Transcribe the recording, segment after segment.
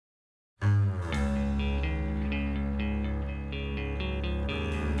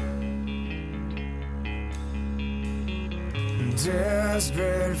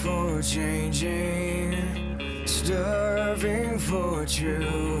Desperate for changing, starving for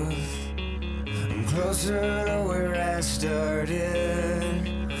truth. I'm closer to where I started.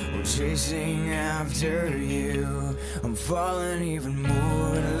 I'm chasing after you. I'm falling even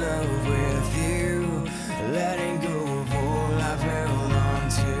more in love with you. Letting go of all I've held on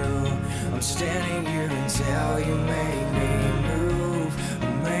to. I'm standing here until you make me move.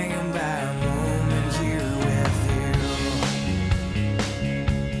 I'm hanging by a moment here with you.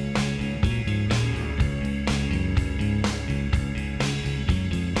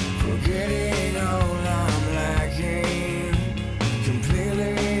 Forgetting all I'm lacking,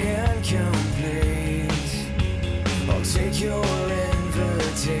 completely incomplete. I'll take your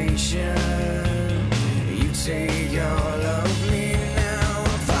invitation. You take all of me now.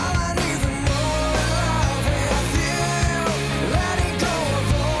 I'm falling even more in love with you. Letting go of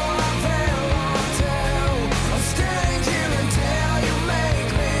all I've held on to. I'm standing here until you make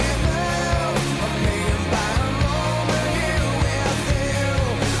me move. I'm hanging by a moment here with you.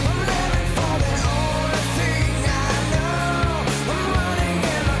 I'm living for the only thing I know. I'm running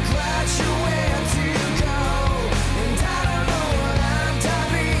and I'm glad you where to go. And I don't know what I'm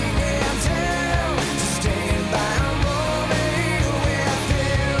diving into. Just staying by a moment here with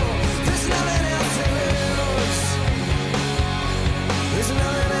you. There's nothing else to lose. There's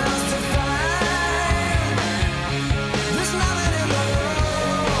nothing else to find. There's nothing in the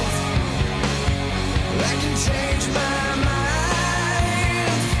world that can change my mind.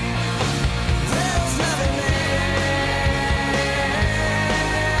 There's nothing else.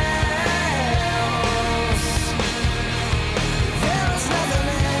 There's nothing else.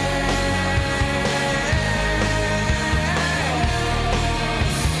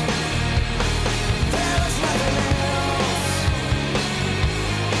 There's nothing else.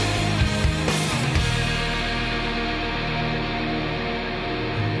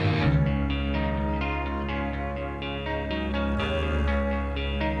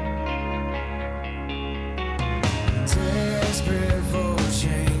 Desperate for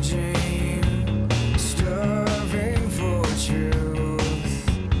changing, starving for truth.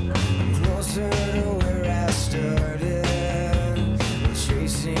 I'm closer to where I started,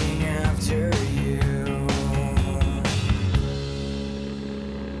 chasing after you.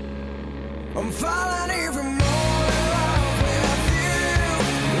 I'm falling even more in love with you.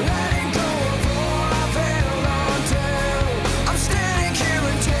 Letting go of all I've held on to. I'm standing here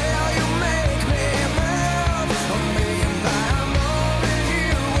until you make me move. I'm hanging by a moment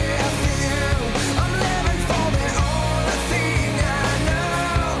here with you. I'm living for the only thing I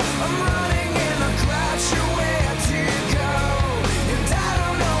know. I'm running and I'm crashing where to go. And I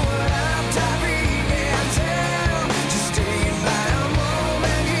don't know what I'm diving into. Just staying by a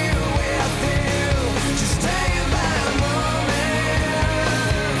moment here with you. Just staying by a moment.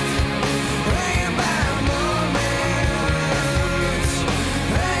 Hanging by a moment.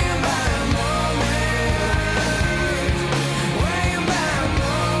 Hanging by a moment. Hanging by a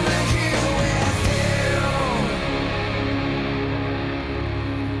moment here with you.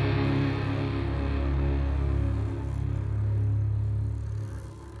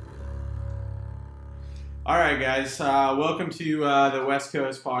 All right, guys. Welcome to the West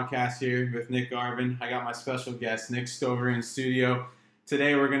Coast podcast here with Nick Garvin. I got my special guest, Nick Stover, in studio.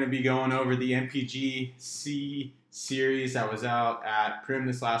 Today, we're going to be going over the MPG C series that was out at Prim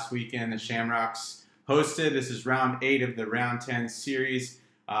this last weekend. The Shamrocks hosted. This is round 8 of the round 10 series.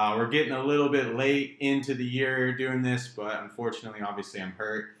 We're getting a little bit late into the year doing this, but unfortunately, obviously, I'm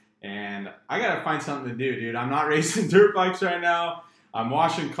hurt. And I got to find something to do, dude. I'm not racing dirt bikes right now. I'm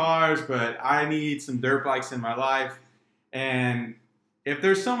washing cars, but I need some dirt bikes in my life. And if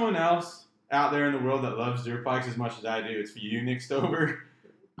there's someone else out there in the world that loves dirt bikes as much as I do, it's for you, Nick Stover.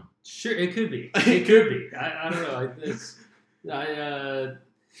 Sure, it could be. It could be. I don't know.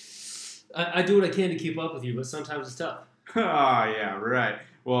 I do what I can to keep up with you, but sometimes it's tough. Oh, yeah, right.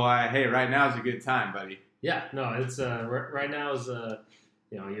 Well, hey, right now is a good time, buddy. Yeah, no, it's right now is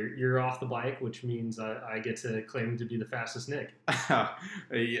you're off the bike, which means I get to claim to be the fastest Nick. Yeah,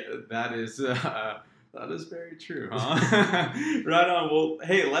 that is very true, huh? Right on. Well,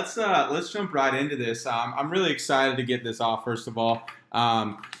 hey, let's jump right into this. I'm really excited to get this off. First of all,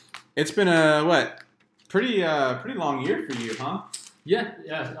 it's been a pretty long year for you, huh? Yeah.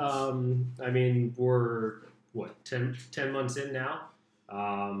 I mean, we're 10 months in now,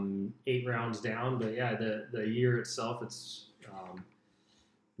 8 rounds down, but yeah, the year itself, it's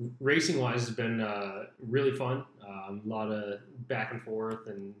racing wise has been really fun. A lot of back and forth,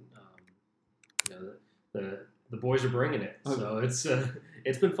 and the boys are bringing it. So it's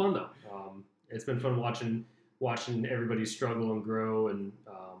been fun though. It's been fun watching watching everybody struggle and grow and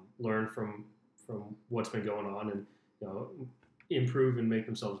learn from what's been going on, and improve and make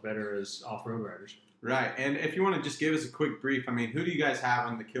themselves better as off-road riders. Right, and if you want to just give us a quick brief, I mean, who do you guys have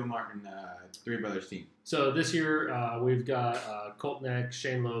on the Kilmartin Three Brothers team? So this year we've got Colt Neck,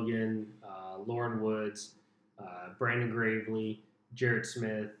 Shane Logan, Lauren Woods, Brandon Gravely, Jarrett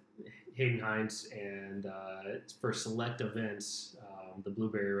Smith, Hayden Hines, and for select events, the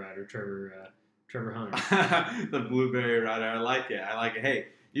Blueberry Rider, Trevor Hunter. The Blueberry Rider, I like it. Hey,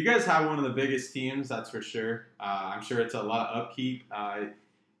 you guys have one of the biggest teams, that's for sure. I'm sure it's a lot of upkeep.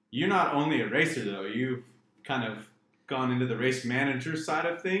 You're not only a racer, though. You've kind of gone into the race manager side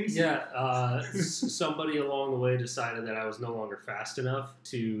of things. Yeah, somebody along the way decided that I was no longer fast enough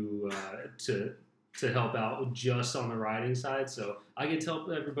to help out just on the riding side, so I get to help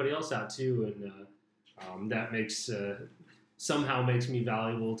everybody else out too, and that somehow makes me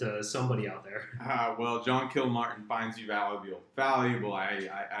valuable to somebody out there. Well, John Kilmartin finds you valuable.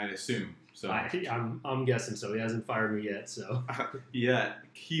 I assume. So I'm guessing so. He hasn't fired me yet, so. Yeah,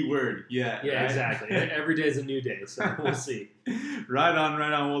 keyword, yeah. Yeah, right? exactly. Every day is a new day, so we'll see. Right on.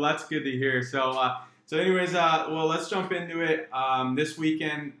 Well, that's good to hear. So anyways, well, let's jump into it. This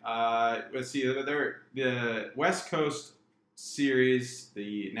weekend, let's see, the West Coast Series,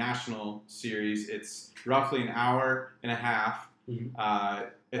 the National Series, it's roughly an hour and a half. Mm-hmm.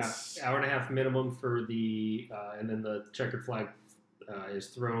 It's hour and a half minimum for the, and then the checkered flag is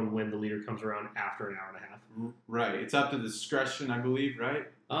thrown when the leader comes around after an hour and a half. Right. It's up to discretion, I believe, right?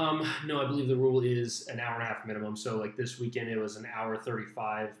 No, I believe the rule is an hour and a half minimum. So like this weekend, it was an hour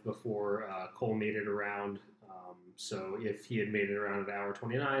 35 before Cole made it around. So if he had made it around at hour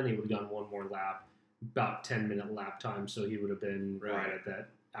 29, he would have gone one more lap, about 10-minute lap time. So he would have been right at that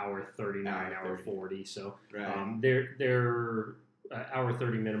hour 39, hour 40. So they're hour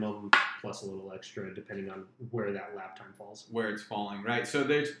 30 minimum plus a little extra depending on where that lap time falls. Where it's falling, right? So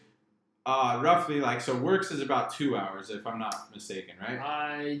there's roughly so works is about 2 hours, if I'm not mistaken,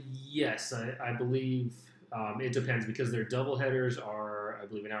 right? Yes, I believe it depends because their double headers are, I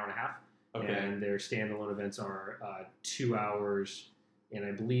believe, an hour and a half. Okay. And their standalone events are 2 hours. And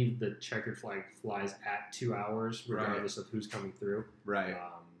I believe the checkered flag flies at 2 hours, regardless of who's coming through. Right.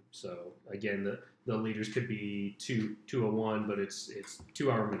 So again, the leaders could be 2:01, but it's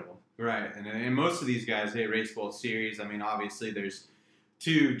 2 hour minimum. Right, and most of these guys, they race both series. I mean, obviously, there's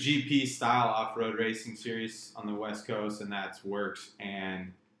two GP-style off-road racing series on the West Coast, and that's Works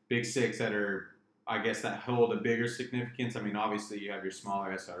and Big Six that are, I guess, that hold a bigger significance. I mean, obviously, you have your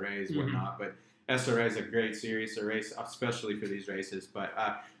smaller SRAs, whatnot, but SRA is a great series to race, especially for these races. But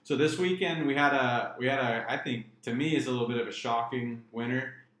so this weekend, we had a, I think, to me, is a little bit of a shocking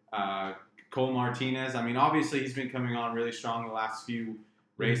winner. Cole Martinez. I mean, obviously, he's been coming on really strong the last few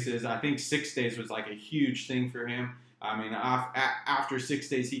races. I think 6 days was like a huge thing for him. I mean, after 6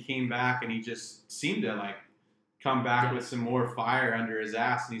 days, he came back and he just seemed to like come back with some more fire under his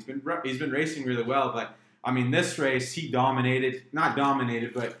ass, and he's been racing really well. But I mean, this race he not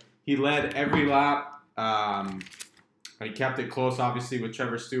dominated, but he led every lap. He kept it close, obviously, with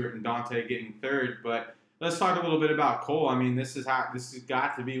Trevor Stewart and Dante getting third. But let's talk a little bit about Cole. I mean, this has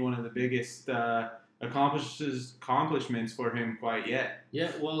got to be one of the biggest accomplishments for him quite yet.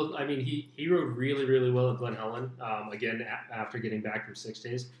 Yeah, well, I mean, he rode really, really well at Glen Helen. Again, after getting back from 6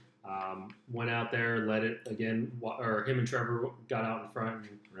 days, went out there, led it again. Or him and Trevor got out in front,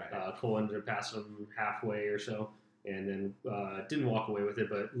 and Cole ended up passing him halfway or so, and then didn't walk away with it,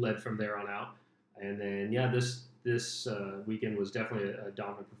 but led from there on out. And then this weekend was definitely a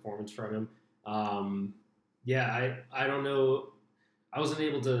dominant performance from him. I don't know. I wasn't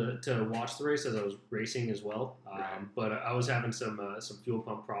able to watch the race as I was racing as well, but I was having some fuel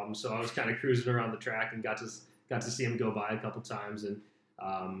pump problems, so I was kind of cruising around the track and got to see him go by a couple times. And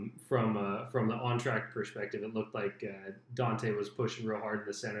from the on track perspective, it looked like Dante was pushing real hard in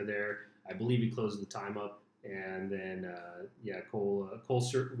the center there. I believe he closed the time up, and then Cole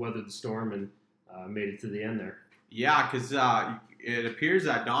weathered the storm and made it to the end there. Yeah, because it appears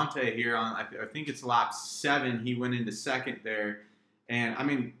that Dante here on I think it's lap 7, he went into second there. And, I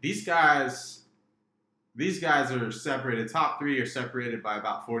mean, these guys are separated. Top 3 are separated by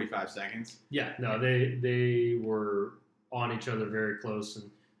about 45 seconds. Yeah, no, they were on each other very close.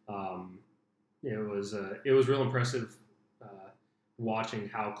 And it was real impressive watching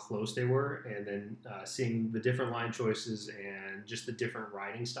how close they were, and then seeing the different line choices and just the different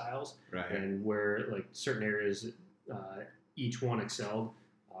riding styles. Right. And where, like, certain areas each one excelled.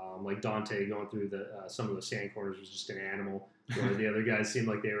 Like Dante going through some of the sand corners was just an animal, where the other guys seemed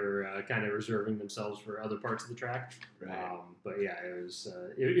like they were kind of reserving themselves for other parts of the track. Right. But yeah,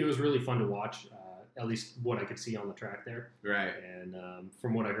 it was really fun to watch. at least what I could see on the track there. Right. And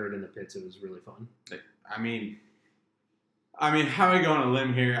from what I heard in the pits, it was really fun. I mean, how are we going on a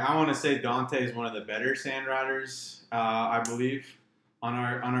limb here? I want to say Dante is one of the better sand riders, I believe, on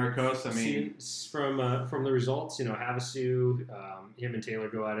our coast. I mean, from the results, Havasu, him and Taylor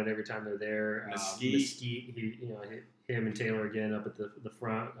go at it every time they're there. Mesquite, him and Taylor again up at the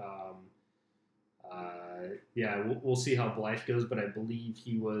front. We'll see how Blythe goes, but I believe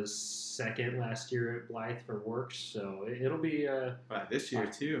he was second last year at Blythe for Works, so it'll be this year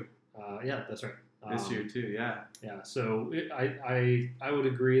too. Yeah, that's right. This year too, yeah. Yeah, so I would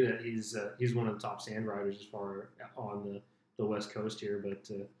agree that he's one of the top sand riders as far on the West Coast here, but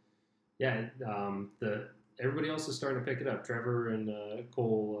everybody else is starting to pick it up. Trevor and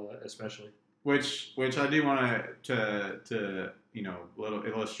Cole especially. Which I do want to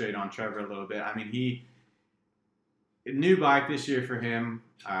illustrate on Trevor a little bit. I mean, new bike this year for him.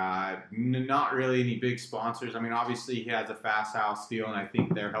 Not really any big sponsors. I mean, obviously he has a Fast House deal, and I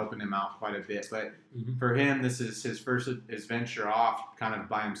think they're helping him out quite a bit. But for him, this is his first venture off, kind of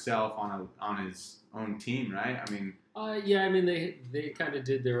by himself on his own team, right? I mean. They kind of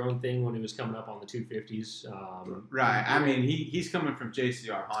did their own thing when he was coming up on the 250s. Right. I mean, he's coming from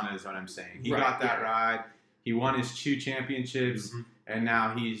JCR Honda, is what I'm saying. He got that ride. He won his 2 championships, and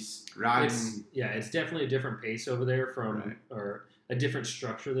now he's riding. It's definitely a different pace over there or a different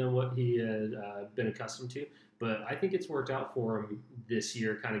structure than what he had been accustomed to. But I think it's worked out for him this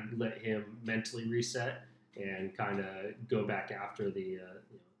year. Kind of let him mentally reset and kind of go back after the.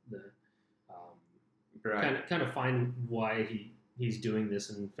 Right. Kind of find why he's doing this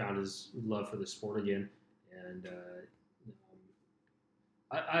and found his love for the sport again. And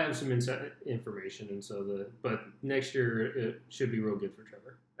I have some inside information, and but next year it should be real good for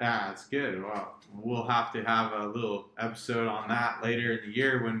Trevor. Yeah, that's good. Well, we'll have to have a little episode on that later in the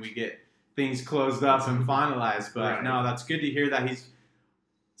year when we get things closed up and finalized. But no, that's good to hear that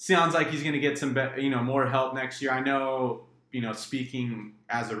sounds like he's going to get some more help next year. I know, speaking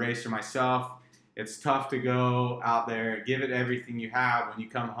as a racer myself, it's tough to go out there, give it everything you have when you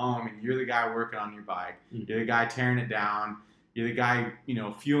come home and you're the guy working on your bike. You're the guy tearing it down. You're the guy,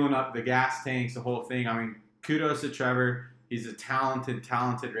 fueling up the gas tanks, the whole thing. I mean, kudos to Trevor. He's a talented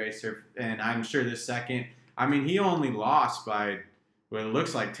racer. And I'm sure this second, he only lost by what it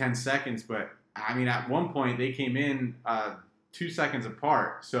looks like 10 seconds. But, at one point they came in 2 seconds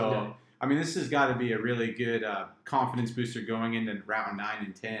apart. So, yeah. This has got to be a really good confidence booster going into round 9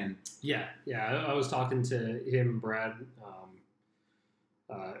 and 10. Yeah. I was talking to him and Brad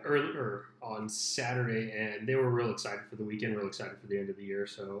earlier on Saturday, and they were real excited for the weekend, real excited for the end of the year.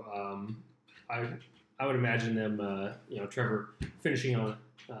 So I would imagine them, Trevor finishing on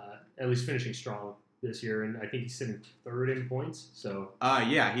at least finishing strong this year, and I think he's sitting 3rd in points. So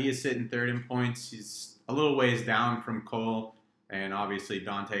he is sitting 3rd in points. He's a little ways down from Cole. And obviously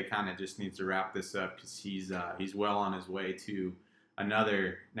Dante kind of just needs to wrap this up because he's well on his way to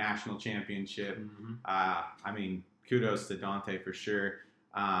another national championship. Kudos to Dante for sure.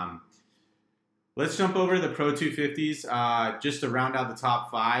 Let's jump over to the Pro 250s. Just to round out the top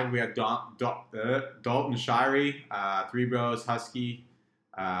 5, we have Dalton Shirey, Three Bros, Husky,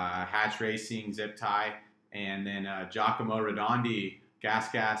 Hatch Racing, Zip Tie, and then Giacomo Redondi.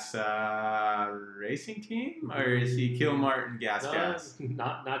 Gas racing team, or is he Kilmartin Gas?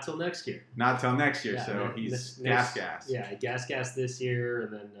 Not till next year. Not till next year. So he's Gas. Yeah, Gas this year,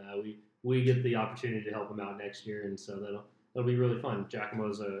 and then we get the opportunity to help him out next year, and so that'll be really fun.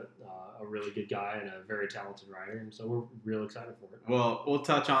 Giacomo's a really good guy and a very talented rider, and so we're real excited for it. Well, we'll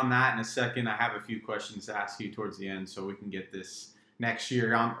touch on that in a second. I have a few questions to ask you towards the end, so we can get this next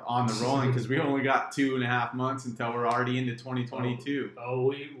year on the rolling, because we only got 2.5 months until we're already into 2022.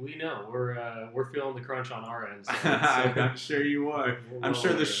 We know we're feeling the crunch on our end. So I'm sure you are. I'm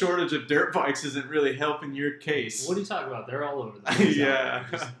sure the shortage of dirt bikes isn't really helping your case. What are you talking about? They're all over the place. Yeah,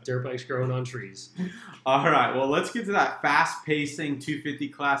 dirt bikes growing on trees. All right, well, let's get to that fast-pacing 250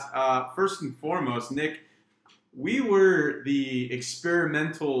 class. First and foremost, Nick, we were the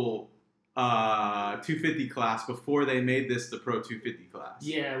experimental 250 class before they made this the Pro 250 class.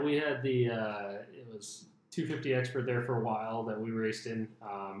 Yeah, we had it was 250 Expert there for a while that we raced in,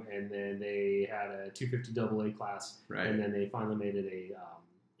 and then they had a 250 AA class, right. And then they finally made it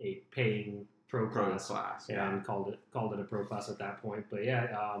a paying pro class, and called it a pro class at that point. But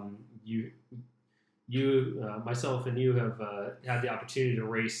yeah, you myself and you have had the opportunity to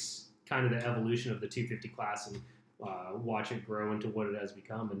race kind of the evolution of the 250 class and watch it grow into what it has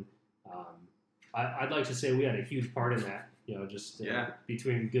become. And I'd like to say we had a huge part in that.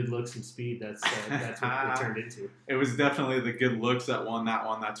 Between good looks and speed, that's what it turned into. It was definitely the good looks that won that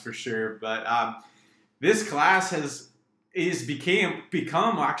one, that's for sure. But this class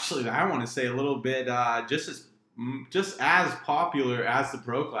become actually, I want to say, a little bit just as popular as the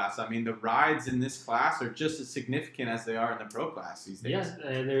pro class. I mean, the rides in this class are just as significant as they are in the pro class these days. Yes,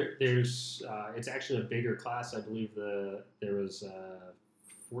 and there's it's actually a bigger class. I believe there was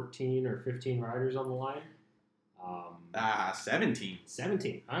 14 or 15 riders on the line. 17.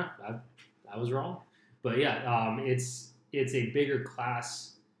 17. Huh? I was wrong. But yeah, it's a bigger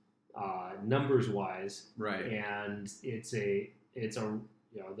class numbers wise, Right. and it's a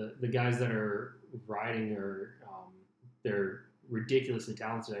the guys that are riding are they're ridiculously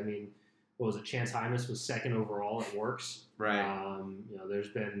talented. I mean, what was it? Chance Hymas was second overall at Works. Right. There's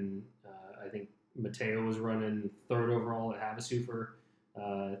been I think Mateo was running third overall at Havasu for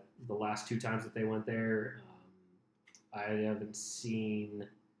the last 2 times that they went there. I haven't seen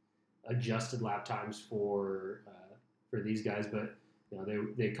adjusted lap times for these guys, but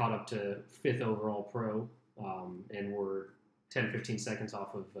they caught up to 5th overall pro and were 10-15 seconds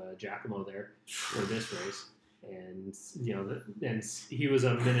off of Giacomo there for this race. And and he was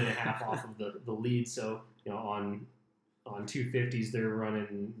a minute and a half off of the lead. So on 250s they're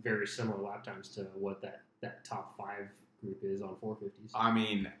running very similar lap times to what that top 5 group is on 450s. I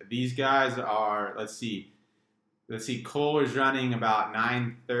mean, these guys are. Let's see. Cole is running about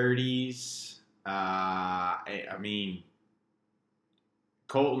 9:30s. I mean,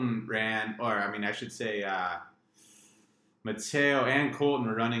 Colton ran, or I mean, I should say. Mateo and Colton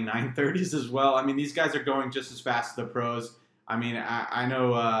are running 9:30s as well. I mean, these guys are going just as fast as the pros. I mean, I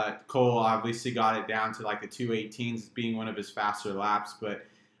know Cole obviously got it down to like the 2:18s being one of his faster laps, but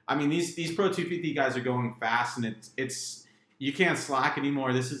I mean, these Pro 250 guys are going fast, and it's you can't slack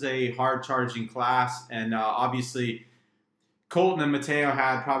anymore. This is a hard charging class, and obviously Colton and Mateo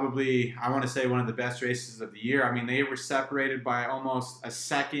had probably, I want to say, one of the best races of the year. I mean, they were separated by almost a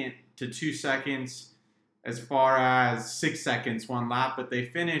second to 2 seconds. As far as 6 seconds one lap, but they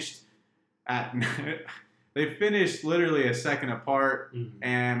finished literally a second apart,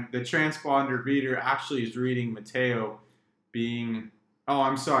 and the transponder reader actually is reading Mateo being. Oh,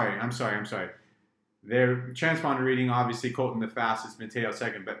 I'm sorry. Their transponder reading obviously Colton the fastest, Mateo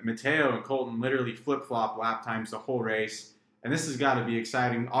second, but Mateo and Colton literally flip flop lap times the whole race, and this has got to be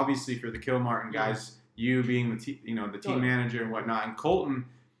exciting, obviously for the Kilmartin guys. You being the team manager and whatnot, and Colton's,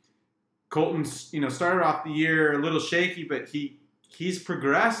 started off the year a little shaky, but he's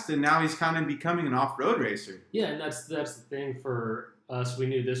progressed, and now he's kind of becoming an off-road racer. Yeah, and that's the thing for us. We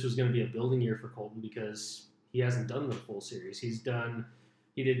knew this was going to be a building year for Colton because he hasn't done the full series. He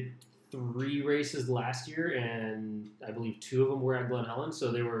did 3 races last year, and I believe 2 of them were at Glen Helen,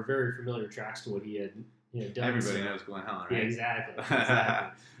 so they were very familiar tracks to what he had done. Everybody knows Glen Helen, right? Yeah, exactly.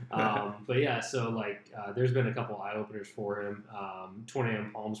 But yeah, so there's been a couple eye openers for him.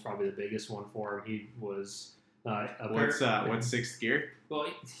 20M Palm's probably the biggest one for him. He was what's 6th gear? Well,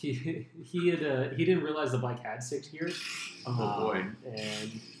 he didn't realize the bike had 6 gears. Oh boy!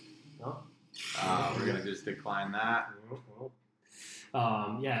 And we're gonna just decline that.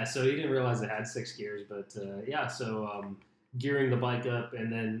 Yeah, so he didn't realize it had 6 gears, but gearing the bike up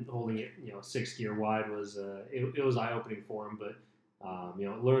and then holding it, 6 gear wide was it was eye opening for him. But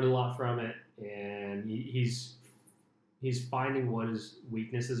learned a lot from it, and he's finding what his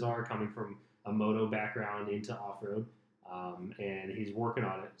weaknesses are coming from a moto background into off road, and he's working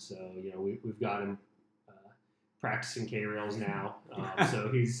on it. So we've got him practicing K rails now,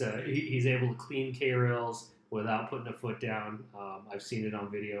 so he's able to clean K rails without putting a foot down. I've seen it on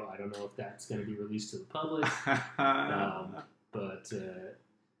video. I don't know if that's going to be released to the public, but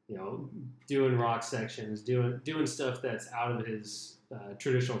doing rock sections, doing stuff that's out of his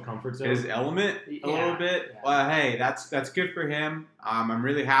traditional comfort zone, his element a little bit. Yeah. Well, hey, that's good for him. I'm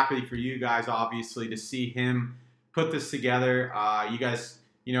really happy for you guys, obviously, to see him put this together. You guys,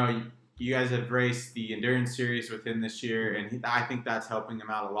 you guys have raced the endurance series with him this year, and I think that's helping him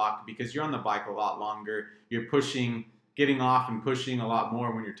out a lot because you're on the bike a lot longer. You're getting off and pushing a lot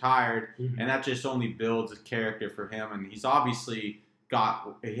more when you're tired, and that just only builds a character for him. And he's obviously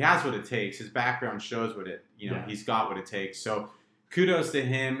he has what it takes. His background shows he's got what it takes. So kudos to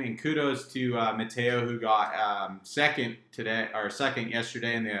him, and kudos to Mateo, who got second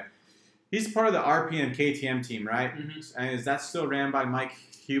yesterday in he's part of the RPM KTM team, right? And is that still ran by Mike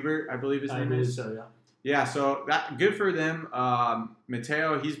Hubert, I believe his name is? So, yeah. Yeah, so that good for them.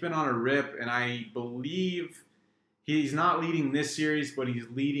 Mateo, he's been on a rip, and I believe he's not leading this series, but he's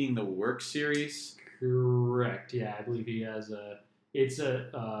leading the Work Series. Correct. Yeah, I believe he has it's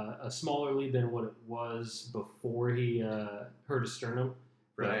a smaller lead than what it was before he hurt his sternum.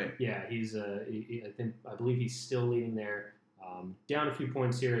 Right. But yeah, he's I believe he's still leading there. Down a few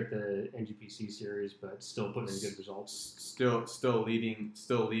points here at the NGPC series, but still putting in good results. Still leading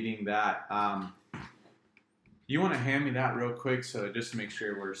that. You want to hand me that real quick, so just to make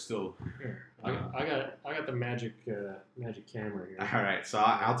sure we're still. Here, I got the magic camera here. All right, so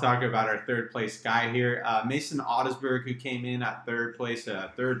I'll talk about our third place guy here, Mason Ottisberg, who came in at third place,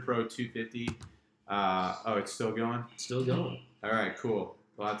 third pro 250. Oh, it's still going. Still going. All right, cool.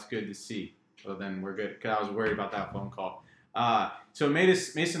 Well, that's good to see. Well, then we're good, because I was worried about that phone call. So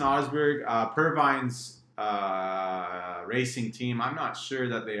Mason Osberg, Pervine's racing team. I'm not sure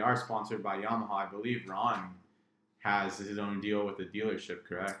that they are sponsored by Yamaha. I believe Ron has his own deal with the dealership,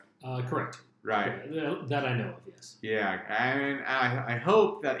 correct? Correct. Right. Yeah, that I know of, yes. Yeah, and I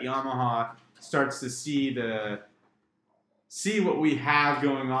hope that Yamaha starts to see what we have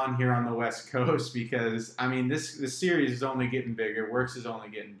going on here on the West Coast, because I mean this series is only getting bigger. Works is only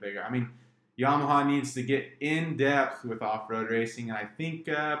getting bigger. I mean, Yamaha needs to get in depth with off-road racing, and I think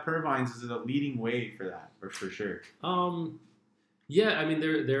Pervines is a leading way for that, for sure. Yeah, I mean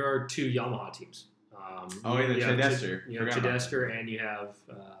there are two Yamaha teams. Chedester. You have Chedester and you have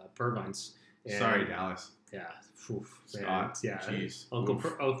Pervines. Sorry, Dallas. Yeah. Scott. Yeah. Jeez.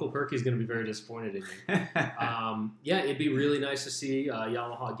 Uncle Perky's going to be very disappointed in you. Yeah, it'd be really nice to see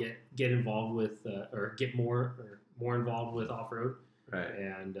Yamaha get involved with or get more involved with off-road. Right.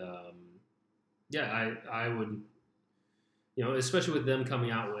 And yeah, I would, especially with them coming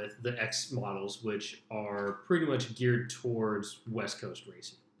out with the X models, which are pretty much geared towards West Coast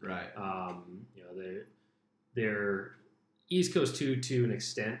racing. Right. They're East Coast to an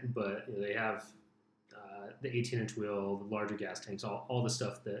extent, but they have the 18-inch wheel, the larger gas tanks, all the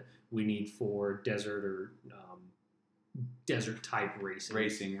stuff that we need for desert or desert type racing.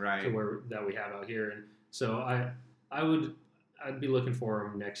 Racing, right? That we have out here, and so I'd be looking for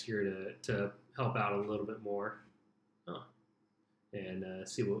them next year to help out a little bit more, and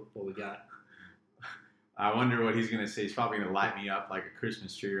see what we got. I wonder what he's gonna say. He's probably gonna light me up like a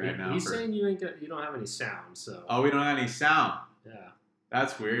Christmas tree right now. He's saying you don't have any sound, so. Oh, we don't have any sound. Yeah.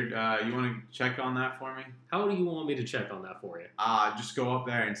 That's weird. You want to check on that for me? How do you want me to check on that for you? Just go up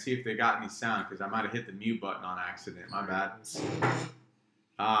there and see if they got any sound, because I might have hit the mute button on accident. My bad.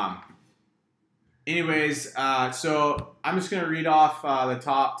 Anyways, so I'm just gonna read off the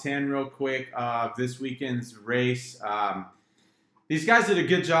top 10 real quick of this weekend's race. These guys did a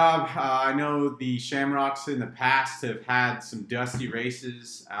good job. I know the Shamrocks in the past have had some dusty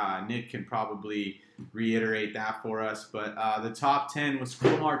races. Nick can probably reiterate that for us. But the top 10 was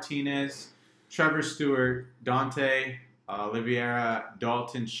Phil Martinez, Trevor Stewart, Dante Oliveira,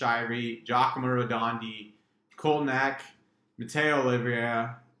 Dalton Shirey, Giacomo Rodondi, Colton Eck, Mateo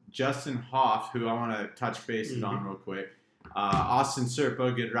Oliveira, Justin Hoff, who I want to touch bases on real quick, Austin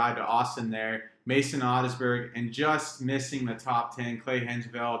Serpa, good ride to Austin there, Mason Ottisberg, and just missing the top 10, Clay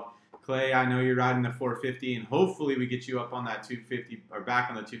Hengeveld. Clay, I know you're riding the 450, and hopefully we get you up on that 250 or back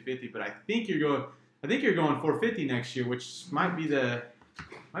on the 250. But I think you're going 450 next year, which might be a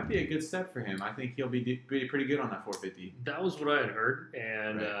good step for him. I think he'll be pretty good on that 450. That was what I had heard,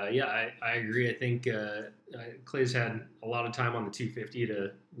 and Right. yeah, I agree. I think Clay's had a lot of time on the 250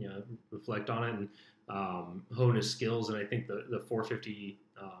 to reflect on it and hone his skills, and I think the 450.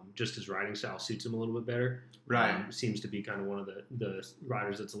 Just his riding style suits him a little bit better. Right. Seems to be kind of one of the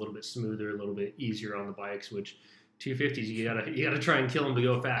riders that's a little bit smoother, a little bit easier on the bikes, which 250s, you gotta try and kill him to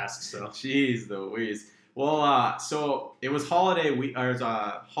go fast. So. Jeez Louise. Well, so it was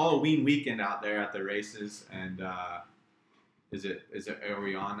Halloween weekend out there at the races, and are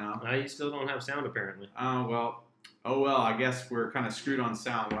we on now? You still don't have sound apparently. Oh well, I guess we're kind of screwed on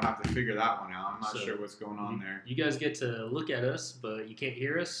sound. We'll have to figure that one out. I'm not So, sure what's going on there. You guys get to look at us, but you can't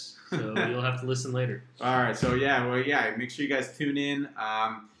hear us, so you'll have to listen later. All right, so make sure you guys tune in.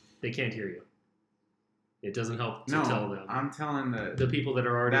 They can't hear you. It doesn't help to No, tell them. I'm telling The people that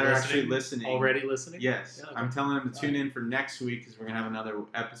are already actually listening. Already listening? Yes, Yeah, okay. I'm telling them to tune in for next week, because we're gonna have another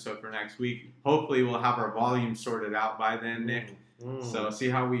episode for next week. Hopefully, we'll have our volume sorted out by then, Nick. So see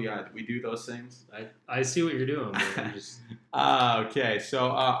how we do those things. I see what you're doing. But I'm just Okay, so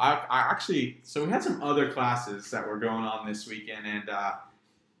I actually we had some other classes that were going on this weekend, and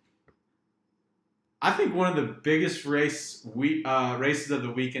I think one of the biggest races of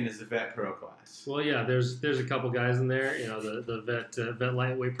the weekend is the Vet Pro class. well, yeah. There's a couple guys in there. The vet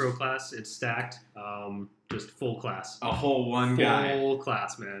lightweight pro class. It's stacked. Just full class. A whole one guy. Full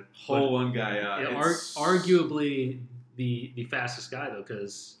class, man. One guy. Arguably the fastest guy though,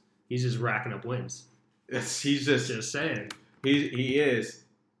 because he's just racking up wins. He's just saying. He is.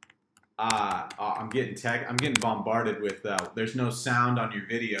 I'm getting bombarded with. There's no sound on your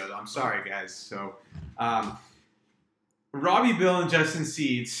video. I'm sorry, guys. So, Robbie Bell and Justin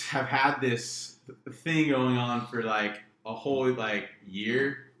Seeds have had this thing going on for like a whole like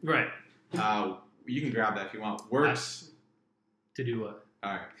year. Right. You can grab that if you want. Works To do what?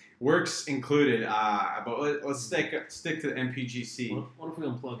 all right. Works included. But let's stick to the MPGC. What if we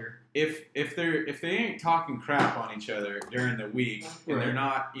unplug her? If they ain't talking crap on each other during the week and Right. they're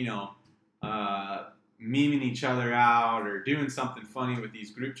not memeing each other out or doing something funny with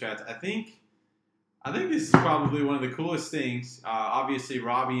these group chats, I think this is probably one of the coolest things. Obviously,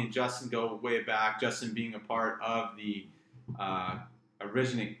 Robbie and Justin go way back. Justin being a part of the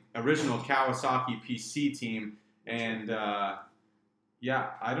original Kawasaki PC team, and I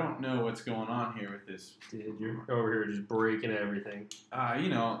don't know what's going on here with this. Dude, you're over here just breaking everything.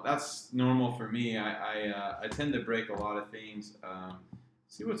 That's normal for me. I tend to break a lot of things.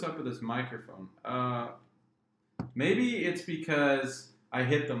 See what's up with this microphone. Maybe it's because I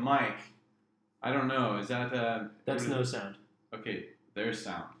hit the mic. I don't know. Is that That's no sound. Okay, there's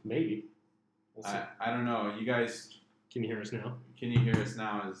sound. Maybe. We'll see. I don't know. You guys, Can you hear us now? can you hear us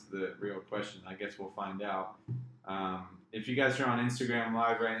now is the real question. I guess we'll find out. If you guys are on Instagram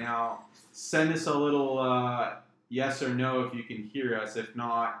Live right now, send us a little yes or no if you can hear us. If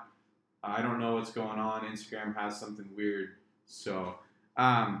not, I don't know what's going on. Instagram has something weird. So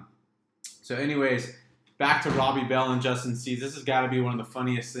anyways, back to Robbie Bell and Justin Seeds. This has got to be one of the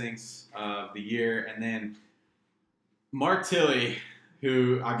funniest things of the year. And then Mark Tilley,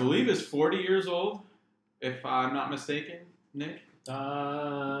 who I believe is 40 years old, if I'm not mistaken, Nick.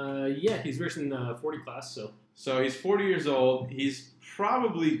 Yeah, he's racing 40 class, so. So he's 40 years old. He's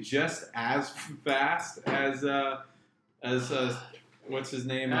probably just as fast as what's his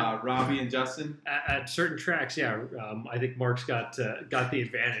name, Robbie and Justin. At certain tracks, yeah, I think Mark's got the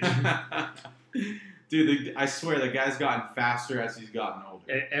advantage. Dude, I swear the guy's gotten faster as he's gotten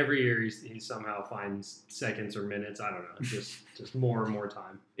older. Every year he somehow finds seconds or minutes. I don't know, just more and more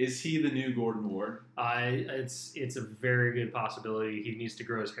time. Is he the new Gordon Ward? It's a very good possibility. He needs to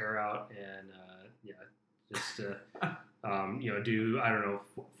grow his hair out and do I don't know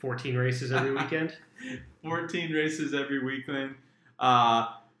 14 races every weekend. 14 races every weekend.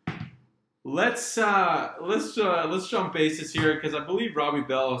 Let's jump bases here because I believe Robbie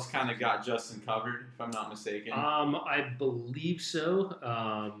Bell has kind of got Justin covered, if I'm not mistaken. I believe so.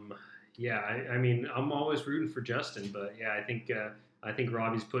 I mean, I'm always rooting for Justin, but yeah, I think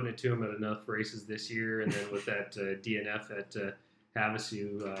Robbie's putting it to him at enough races this year, and then with that DNF at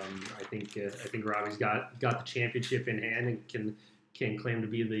Havasu, I think Robbie's got the championship in hand and can claim to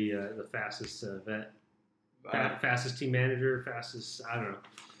be the fastest vet, fastest team manager, fastest I don't know.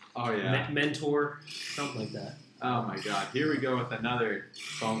 Oh yeah, mentor, something like that. Oh my God, here we go with another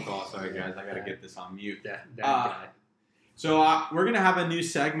phone call. Sorry guys, I gotta get this on mute. That guy. So we're gonna have a new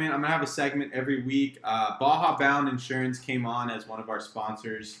segment. I'm gonna have a segment every week. Baja Bound Insurance came on as one of our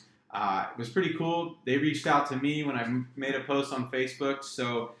sponsors. It was pretty cool. They reached out to me when I made a post on Facebook.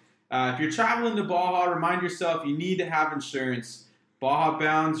 So if you're traveling to Baja, remind yourself you need to have insurance. Baja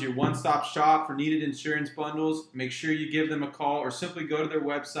Bound's your one-stop shop for needed insurance bundles. Make sure you give them a call or simply go to their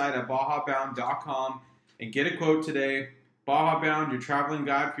website at bajabound.com and get a quote today. Baja Bound, your traveling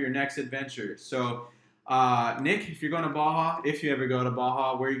guide for your next adventure. So, Nick, if you're going to Baja, if you ever go to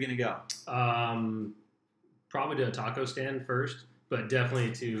Baja, where are you going to go? Probably to a taco stand first, but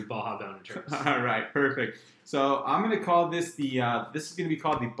definitely to Baja Bound Insurance. All right, perfect. So I'm going to call this this is going to be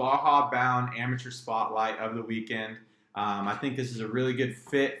called the Baja Bound Amateur Spotlight of the weekend. I think this is a really good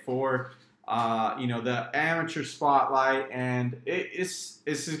fit for, the amateur spotlight, and this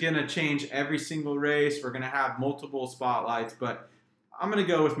is going to change every single race. We're going to have multiple spotlights, but I'm going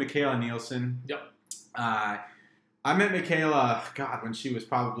to go with Michaela Nielsen. Yep. I met Michaela, when she was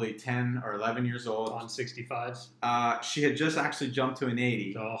probably 10 or 11 years old. On 65s. She had just actually jumped to an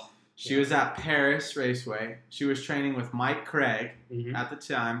 80. Oh, She was at Paris Raceway. She was training with Mike Craig at the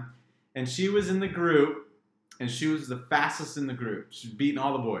time, and she was in the group. And she was the fastest in the group. She's beating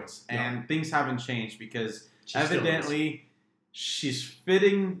all the boys. And things haven't changed because evidently she's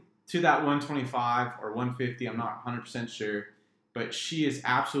fitting to that 125 or 150. I'm not 100% sure. But she is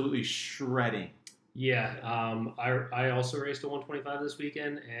absolutely shredding. Yeah. I also raced a 125 this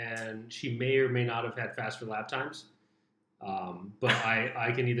weekend, and she may or may not have had faster lap times. But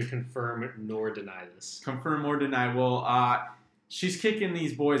I can neither confirm nor deny this. Confirm or deny. Well, she's kicking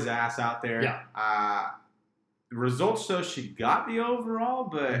these boys' ass out there. Yeah. The results show she got the overall,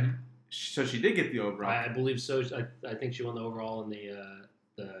 but so she did get the overall. I believe so. I think she won the overall in the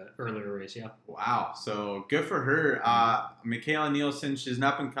earlier race. Yeah. Wow. So good for her. Michaela Nielsen, she's an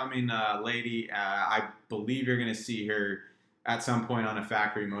up and coming lady. I believe you're going to see her at some point on a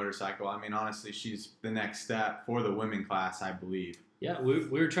factory motorcycle. I mean, honestly, she's the next step for the women class, I believe. Yeah, we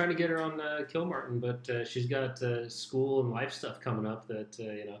were trying to get her on Kilmartin, but she's got school and life stuff coming up that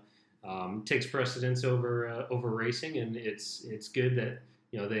takes precedence over racing, and it's good that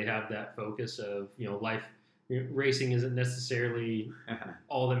they have that focus of life. Racing isn't necessarily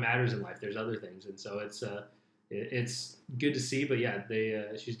all that matters in life. There's other things, and so it's good to see. But yeah,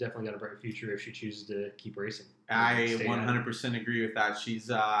 she's definitely got a bright future if she chooses to keep racing. I 100% agree with that. She's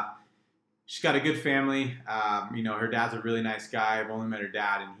got a good family. Her dad's a really nice guy. I've only met her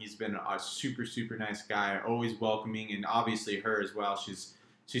dad, and he's been a super, super nice guy, always welcoming, and obviously her as well. She's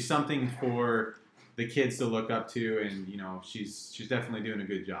something for the kids to look up to, and she's definitely doing a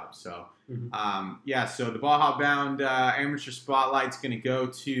good job. So, so the Baja Bound Amateur Spotlight's going to go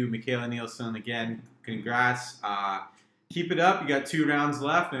to Michaela Nielsen again. Congrats. Keep it up. You got 2 rounds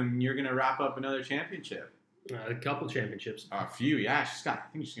left, and you're going to wrap up another championship. A couple championships. A few, yeah. I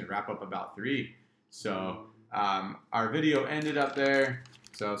think she's going to wrap up about 3. So our video ended up there.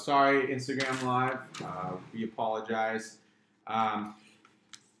 So sorry, Instagram Live. We apologize.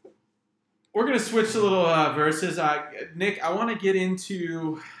 We're going to switch a little verses. Nick, I want to get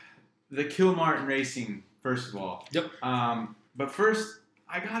into the Kilmartin racing, first of all. Yep. But first,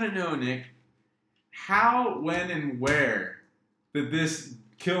 I got to know, Nick, how, when, and where did this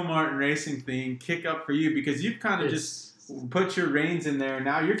Kilmartin racing thing kick up for you? Because you've kind of just put your reins in there.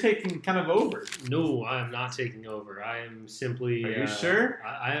 Now you're taking kind of over. No, I am not taking over. I am simply... Are you sure?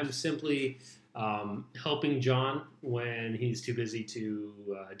 I am simply helping John when he's too busy to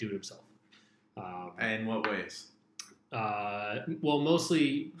do it himself. In what ways? Well,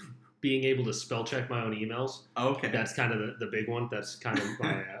 mostly being able to spell check my own emails. Okay. That's kind of the big one. That's kind of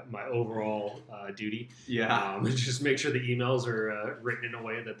my overall duty. Yeah. Just make sure the emails are written in a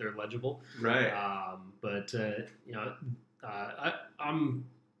way that they're legible. Right. I'm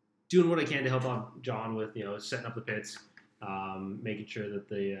doing what I can to help out John with setting up the pits, making sure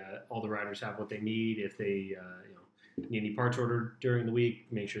that all the riders have what they need. If they need any parts ordered during the week,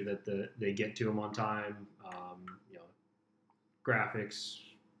 make sure that they get to them on time. Graphics,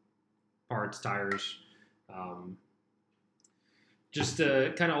 parts, tires, just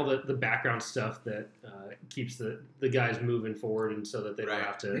kind of all the background stuff that keeps the guys moving forward, and so that they don't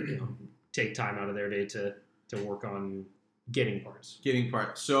have to take time out of their day to work on getting parts.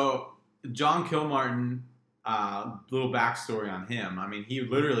 So John Kilmartin, little backstory on him. I mean, he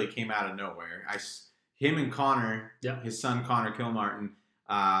literally came out of nowhere. Him and Connor, his son Connor Kilmartin,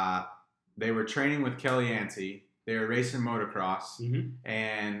 they were training with Kelly Yancey. They were racing motocross,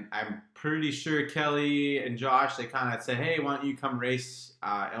 and I'm pretty sure Kelly and Josh, they kind of said, "Hey, why don't you come race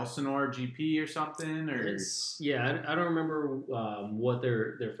Elsinore GP or something?" I don't remember what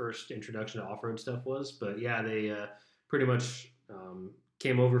their first introduction to off-road stuff was, but yeah, they pretty much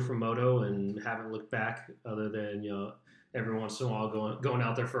came over from moto and haven't looked back, other than every once in a while going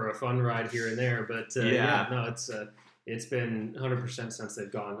out there for a fun ride here and there. But it's been 100% since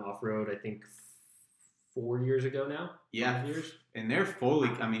they've gone off-road. I think 4 years ago now. 5 years. And they're fully,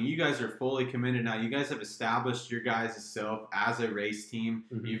 you guys are fully committed now. You guys have established your guys' self as a race team.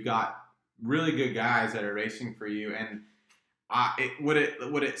 You've got really good guys that are racing for you. And what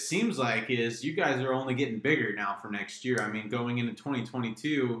it seems like is you guys are only getting bigger now for next year. I mean, going into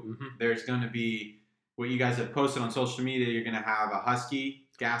 2022, there's going to be what you guys have posted on social media. You're going to have a Husky,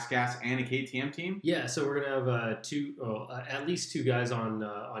 Gas, and a KTM team. Yeah, so we're going to have at least 2 guys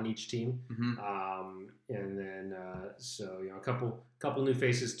on each team. And then a couple new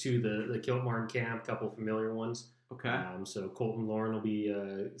faces to the Kilmartin camp, couple familiar ones. Okay. So Colton Lauren will be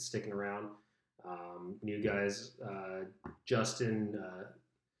sticking around. New guys, Justin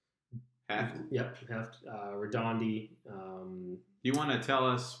Heft. Heft, Redondi. Do you want to tell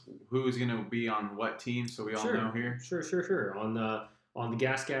us who's going to be on what team so we all know here? Sure. On the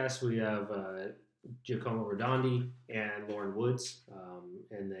Gas, we have Giacomo Redondi and Lauren Woods.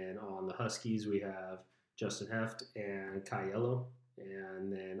 And then on the Huskies, we have Justin Heft and Kai Yellow.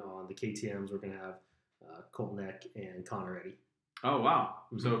 And then on the KTMs, we're going to have Colton Eck and Connor Eddy. Oh, wow.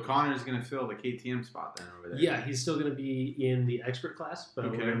 So Connor's going to fill the KTM spot then over there. Yeah, he's still going to be in the expert class, but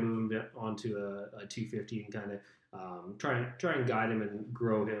we're going to move him onto a 250 and kind of try and guide him and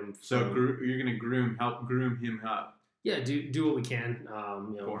grow him. So you're going to help groom him up. Yeah, do what we can.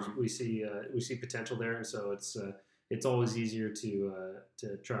 We see potential there, and so it's always easier to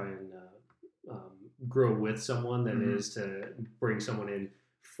try and grow with someone than it is to bring someone in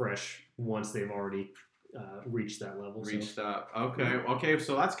fresh once they've already reached that level. Reached up. Okay.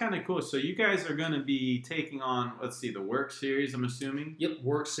 So that's kind of cool. So you guys are going to be taking on, let's see, the Work Series, I'm assuming? Yep,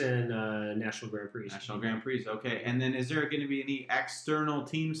 Works and National Grand Prix. National Grand Prix. Okay. And then is there going to be any external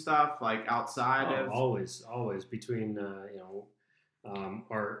team stuff, like outside of? Always between, our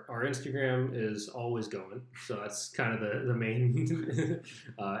Instagram is always going. So that's kind of the main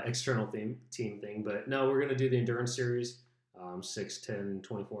external team thing. But no, we're going to do the Endurance Series, 6, 10,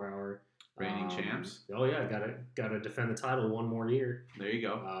 24-hour. Reigning champs. Oh yeah, gotta defend the title one more year. There you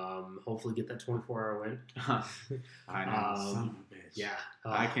go. Hopefully get that 24-hour win. I know, son of a bitch. Yeah,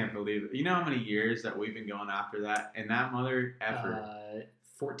 I can't believe it. You know how many years that we've been going after that, and that mother effer.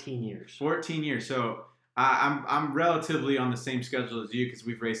 14 years. 14 years. So I'm relatively on the same schedule as you because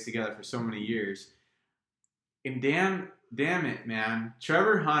we've raced together for so many years. And damn it, man,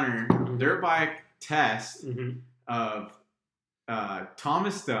 Trevor Hunter, dirt bike test of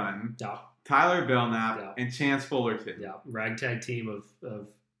Thomas Dunn. Yeah. Tyler Belknap and Chance Fullerton. Yeah, ragtag team of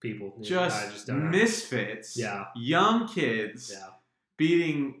people. Just misfits. Yeah. Young kids. Yeah.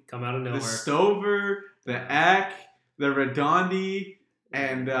 Beating come out of nowhere. The Stover, the Eck, the Redondi,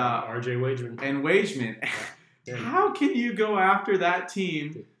 and RJ Wageman. And Wageman. Yeah. How can you go after that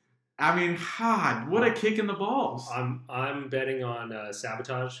team? I mean, God, what a kick in the balls! I'm betting on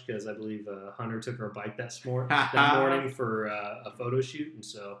Sabotage because I believe Hunter took her bike that morning for a photo shoot, and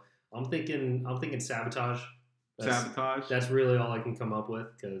so I'm thinking Sabotage. Sabotage. That's really all I can come up with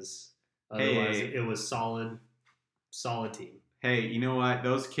because otherwise it was solid team. Hey, you know what?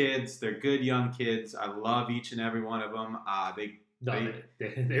 Those kids, they're good young kids. I love each and every one of them.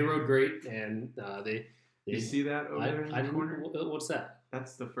 They rode great, and they. You see that over there in the corner? What's that?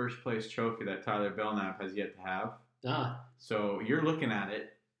 That's the first place trophy that Tyler Belknap has yet to have. Ah. So you're looking at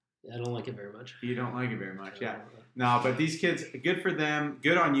it. I don't like it very much. You don't like it very much, yeah. No, but these kids, good for them.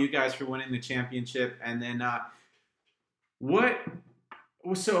 Good on you guys for winning the championship. And then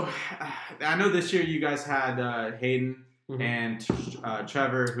so I know this year you guys had Hayden and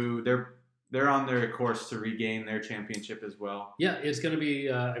Trevor, who they're on their course to regain their championship as well. Yeah, it's going to be,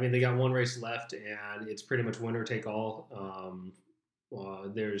 they got one race left, and it's pretty much winner take all.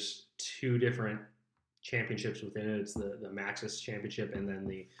 There's 2 different championships within it. It's the Maxxis Championship and then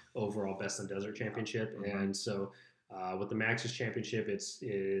the overall Best in Desert Championship. And so with the Maxxis Championship, it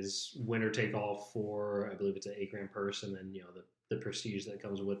is winner take all for, I believe it's an $8,000 purse, and then the prestige that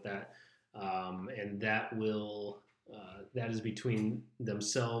comes with that. And that will that is between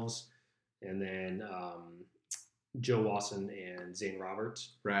themselves and then Joe Wasson and Zane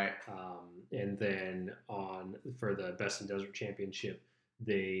Roberts. Right. And then for the Best in Desert Championship,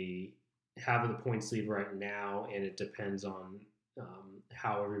 they have the points lead right now, and it depends on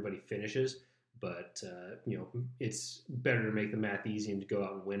how everybody finishes. But it's better to make the math easy and to go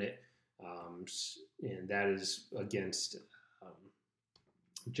out and win it. And that is against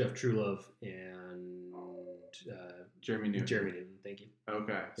Jeff Truelove and Jeremy Newton. Thank you.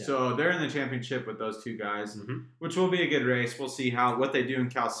 Okay, yeah. So they're in the championship with those 2 guys, which will be a good race. We'll see what they do in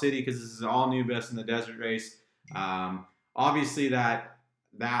Cal City because this is an all new Best in the Desert race. Obviously, that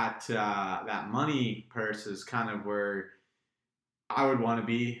money purse is kind of where I would want to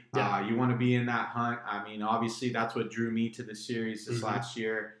be. Yeah. You want to be in that hunt. I mean, obviously, that's what drew me to the series this last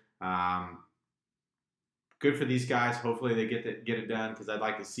year. Good for these guys. Hopefully, they get it done because I'd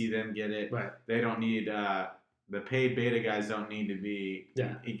like to see them get it. Right. They don't need the paid beta guys don't need to be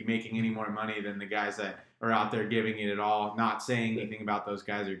making any more money than the guys that are out there giving it all. Not saying anything about those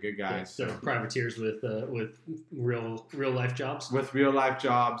guys are good guys. They're privateers with real life jobs. With real life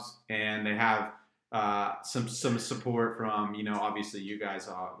jobs, and they have some support from obviously you guys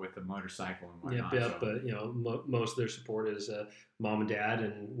with the motorcycle and whatnot. Yeah, but most of their support is mom and dad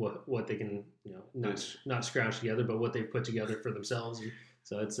and what they can not scrounge together, but what they've put together for themselves. And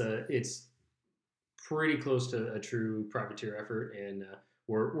so it's pretty close to a true privateer effort, and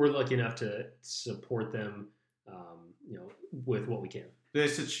we're lucky enough to support them, with what we can.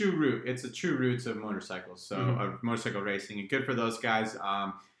 It's a true root. It's a true roots of motorcycles, so of motorcycle racing, and good for those guys.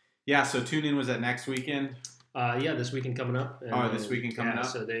 So tune in. Was that next weekend? This weekend coming up. This weekend coming up.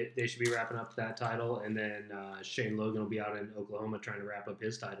 So they should be wrapping up that title, and then Shane Logan will be out in Oklahoma trying to wrap up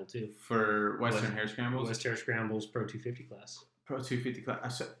his title too for Western Hare Scrambles. West Hare Scrambles Pro 250 class. Pro 250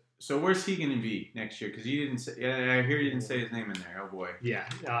 class. So where's he going to be next year? Because you didn't say. I hear you didn't say his name in there. Oh boy. Yeah.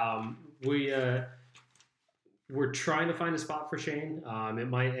 We're trying to find a spot for Shane. It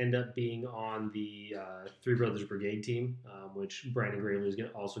might end up being on the Three Brothers Brigade team, which Brandon Gravely is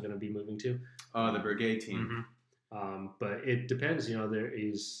also going to be moving to. Oh, the Brigade team. But it depends. There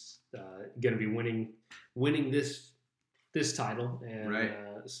is going to be winning this title, and right.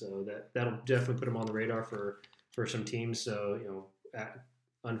 so that'll definitely put him on the radar for some teams. So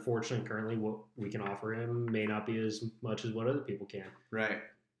unfortunately, currently what we can offer him may not be as much as what other people can. Right.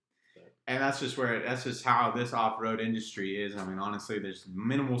 And that's just how this off-road industry is. I mean, honestly, there's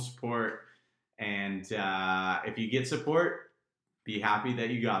minimal support, and if you get support, be happy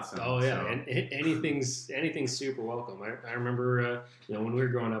that you got some. Oh yeah, and anything's super welcome. I remember when we were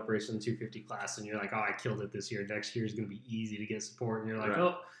growing up racing the 250 class, and you're like, oh, I killed it this year. Next year is going to be easy to get support, and you're like,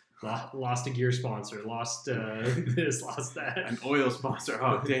 oh, lost a gear sponsor, lost this, lost that, an oil sponsor.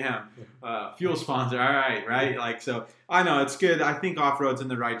 Oh damn, fuel sponsor. All right, right. Like so, I know it's good. I think off road's in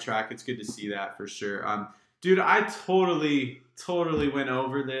the right track. It's good to see that for sure. Dude, I totally went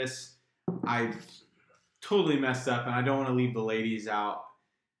over this. I totally messed up, and I don't want to leave the ladies out.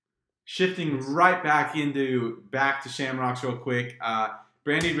 Shifting right back to Shamrocks real quick.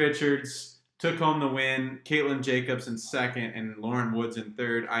 Brandy Richards took home the win. Caitlin Jacobs in second, and Lauren Woods in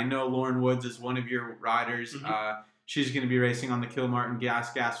third. I know Lauren Woods is one of your riders. Mm-hmm. She's going to be racing on the Kilmartin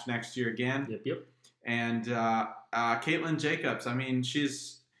Gas next year again. Yep. And Caitlin Jacobs, I mean,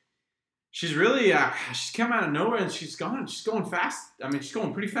 she's really she's come out of nowhere, and she's going fast. I mean, she's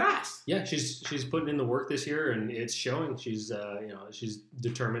going pretty fast. Yeah, she's putting in the work this year, and it's showing. She's she's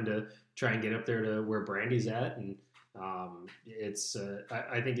determined to try and get up there to where Brandy's at, and it's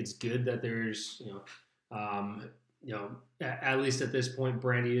I think it's good that there's at least at this point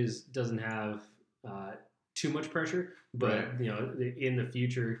Brandy doesn't have too much pressure, but right. In the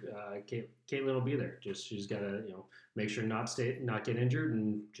future Caitlin will be there. Just she's got to make sure not get injured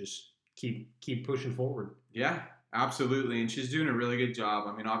and just keep pushing forward. Yeah, absolutely, and she's doing a really good job.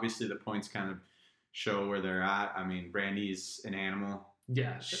 I mean, obviously the points kind of show where they're at. I mean, Brandy's an animal.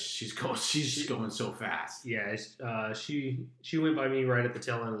 Yeah, she's going so fast. Yeah, she went by me right at the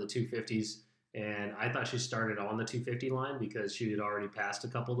tail end of the 250s, and I thought she started on the 250 line because she had already passed a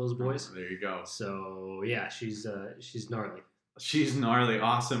couple of those boys. Oh, there you go. So yeah, she's gnarly. She's gnarly.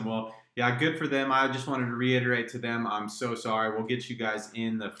 Awesome. Well, yeah, good for them. I just wanted to reiterate to them, I'm so sorry. We'll get you guys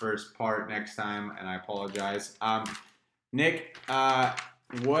in the first part next time, and I apologize. Nick,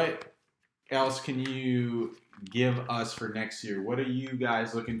 what else can you give us for next year? What are you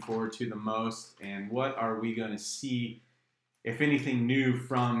guys looking forward to the most, and what are we going to see, if anything, new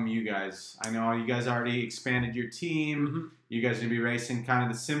from you guys? I know you guys already expanded your team. Mm-hmm. You guys are going to be racing kind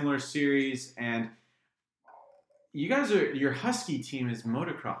of the similar series, and your Husky team is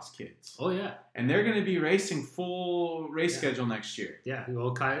motocross kids. Oh yeah, and they're going to be racing full race schedule next year. Yeah,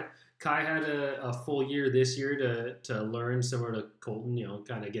 well, Kai had a full year this year to learn, similar to Colton.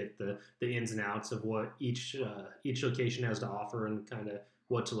 Kind of get the ins and outs of what each location has to offer and kind of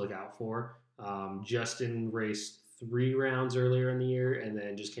what to look out for. Justin raced 3 rounds earlier in the year and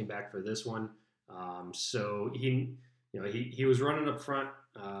then just came back for this one. So he was running up front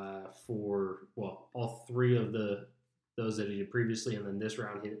for all 3 of those that he did previously, and then this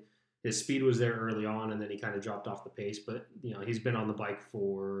round his speed was there early on, and then he kind of dropped off the pace. But he's been on the bike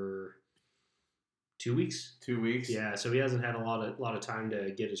for 2 weeks. 2 weeks. Yeah, so he hasn't had a lot of time to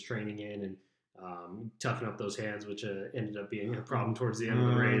get his training in and toughen up those hands, which ended up being a problem towards the end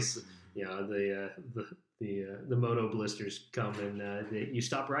of the race. The moto blisters come, and you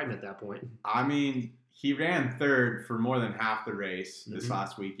stop riding at that point. I mean, he ran third for more than half the race this Mm-hmm.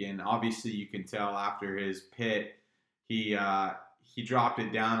 last weekend. Obviously, you can tell after his pit, he dropped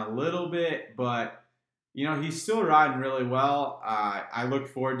it down a little bit, but he's still riding really well. I look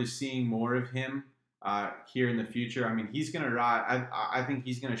forward to seeing more of him here in the future. I mean, he's going to ride. I think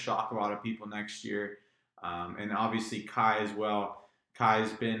he's going to shock a lot of people next year, and obviously Kai as well.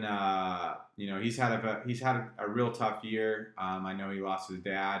 Kai's been, he's had a real tough year. I know he lost his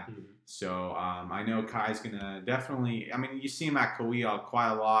dad, Mm-hmm. so I know Kai's gonna definitely. I mean, you see him at Kauai quite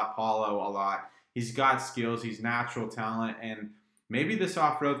a lot, Paulo a lot. He's got skills, he's natural talent, and maybe this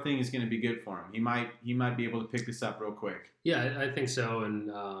off-road thing is going to be good for him. He might be able to pick this up real quick. Yeah, I think so.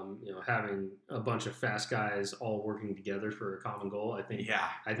 And having a bunch of fast guys all working together for a common goal, I think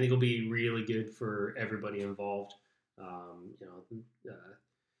it'll be really good for everybody involved.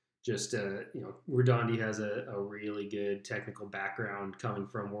 Redondi has a really good technical background coming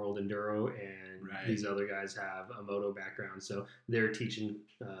from World Enduro, and these other guys have a moto background, so they're teaching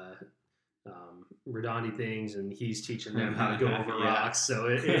Redondi things, and he's teaching them how to go over rocks. So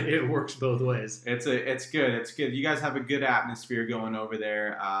it works both ways. It's good. It's good. You guys have a good atmosphere going over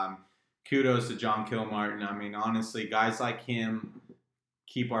there. Kudos to John Kilmartin. I mean, honestly, guys like him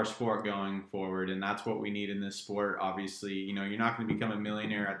keep our sport going forward, and that's what we need in this sport. Obviously, you're not going to become a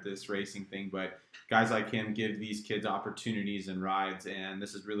millionaire at this racing thing, but guys like him give these kids opportunities and rides, and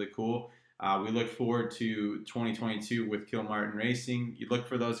this is really cool. We look forward to 2022 with Kilmartin Racing. You look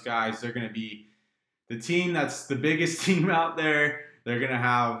for those guys. They're going to be the team that's the biggest team out there. They're going to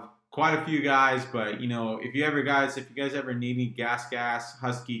have quite a few guys, but if you guys ever need any gas,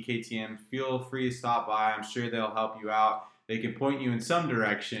 Husky, KTM, feel free to stop by. I'm sure they'll help you out. They can point you in some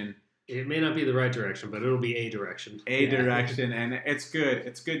direction. It may not be the right direction, but it'll be a direction. Direction, and it's good.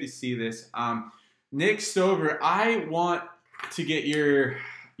 It's good to see this. Nick Stover, I want to get your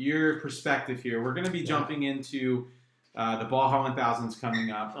perspective here. We're going to be jumping into the Baja 1000s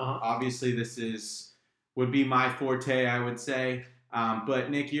coming up. Obviously, this would be my forte, I would say. But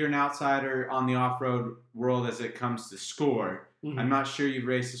Nick, you're an outsider on the off-road world as it comes to score. Mm-hmm. I'm not sure you've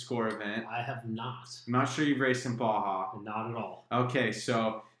raced a score event. I have not. I'm not sure you've raced in Baja. Not at all. Okay,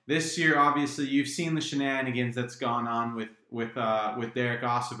 so this year, obviously, you've seen the shenanigans that's gone on with Derek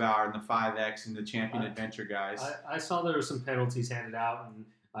Ossebauer and the 5X and the Champion Adventure guys. I saw there were some penalties handed out, and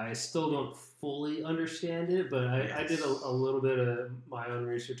I still don't fully understand it, but I did a little bit of my own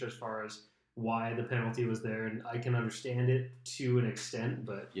research as far as why the penalty was there, and I can understand it to an extent,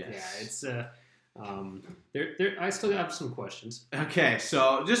 but it's I still have some questions. Okay,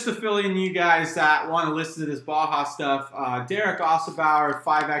 so just to fill in you guys that want to listen to this Baja stuff, Derek Ossebauer,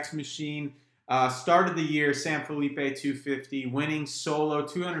 5X machine, started the year San Felipe 250, winning solo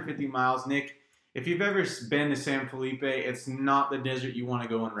 250 miles. Nick, if you've ever been to San Felipe, it's not the desert you want to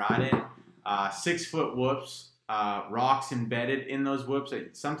go and ride in. 6-foot whoops. Rocks embedded in those whoops.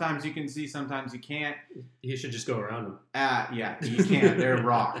 Sometimes you can see, sometimes you can't. You should just go around them. Yeah, you can't. They're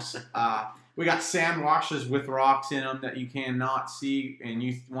rocks. We got sand washes with rocks in them that you cannot see, and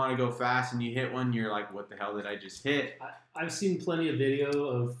you want to go fast, and you hit one, you're like, what the hell did I just hit? I've seen plenty of video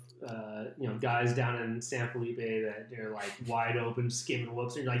of guys down in San Felipe that they're like wide open, skimming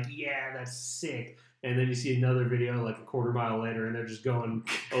whoops, and you're like, yeah, that's sick. And then you see another video like a quarter mile later, and they're just going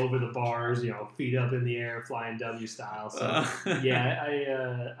over the bars, feet up in the air, flying W style. So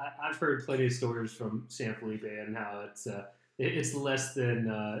I've heard plenty of stories from San Felipe and how it's less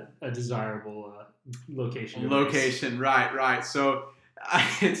than a desirable location. Right. So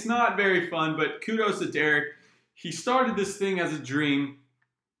it's not very fun, but kudos to Derek. He started this thing as a dream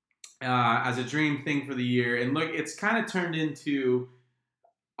thing for the year, and look, it's kind of turned into.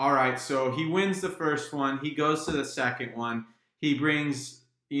 All right, so he wins the first one. He goes to the second one. He brings,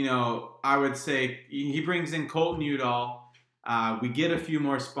 I would say, he brings in Colton Udall. We get a few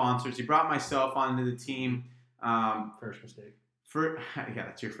more sponsors. He brought myself onto the team. First mistake.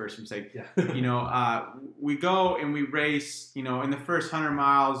 That's your first mistake. Yeah. We go and we race. In the first 100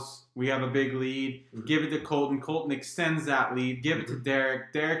 miles, we have a big lead. Mm-hmm. Give it to Colton. Colton extends that lead. Give it to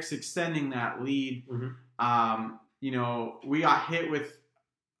Derek. Derek's extending that lead. Mm-hmm. We got hit with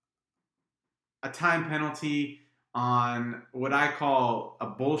a time penalty on what I call a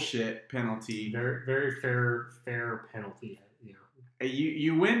bullshit penalty. Very, very fair penalty.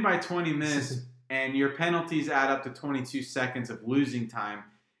 You win by 20 minutes, and your penalties add up to 22 seconds of losing time.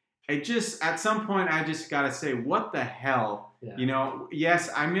 At some point, I just got to say, what the hell? Yeah. Yes,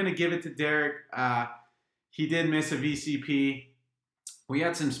 I'm going to give it to Derek. He did miss a VCP. We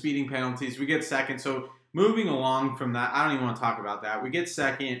had some speeding penalties. We get second. So moving along from that, I don't even want to talk about that. We get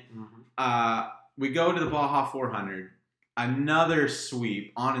second. Mm-hmm. We go to the Baja 400. Another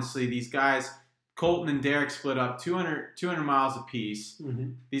sweep. Honestly, these guys, Colton and Derek split up 200 miles apiece.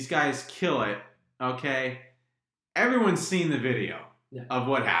 Mm-hmm. These guys kill it. Okay? Everyone's seen the video of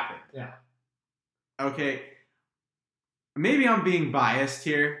what happened. Yeah. Okay. Maybe I'm being biased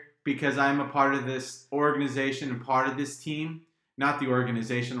here because I'm a part of this organization and part of this team. Not the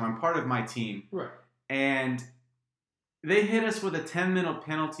organization. I'm part of my team. Right. And they hit us with a 10-minute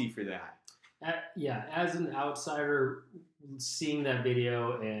penalty for that. As an outsider, seeing that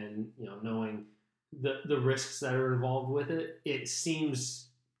video and knowing the risks that are involved with it, it seems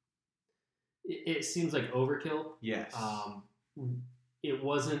like overkill. Yes. It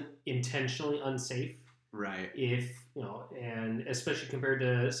wasn't intentionally unsafe. Right. And especially compared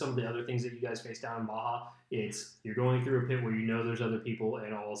to some of the other things that you guys face down in Baja, you're going through a pit where there's other people,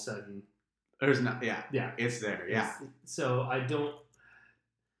 and all of a sudden. There's not, it's there, So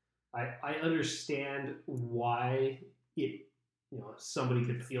I understand why somebody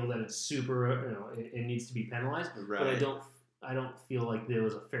could feel that it's super, it needs to be penalized, right. But I don't feel like there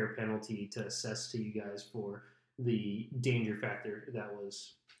was a fair penalty to assess to you guys for the danger factor that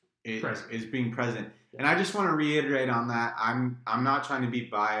was present. Is being present. Yeah. And I just want to reiterate on that. I'm not trying to be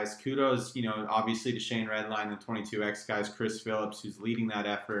biased. Kudos, obviously to Shane Redline, the 22X guys, Chris Phillips, who's leading that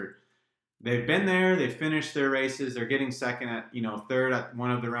effort. They've been there. They've finished their races. They're getting second at, third at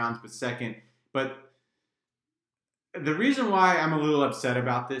one of the rounds, but second. But the reason why I'm a little upset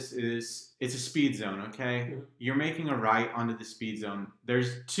about this is it's a speed zone, okay? Mhm. You're making a right onto the speed zone.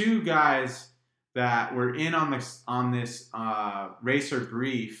 There's two guys that were in on this racer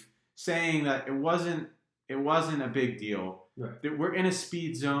brief saying that it wasn't a big deal. Right. That we're in a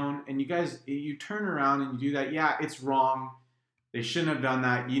speed zone, and you turn around and you do that. Yeah, it's wrong. They shouldn't have done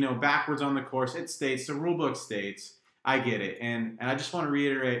that. Backwards on the course. It states, the rule book states. I get it, and I just want to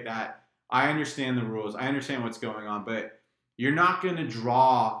reiterate that I understand the rules. I understand what's going on, but you're not going to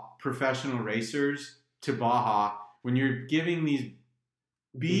draw professional racers to Baja when you're giving these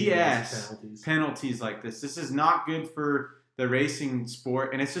BS penalties like this. This is not good for the racing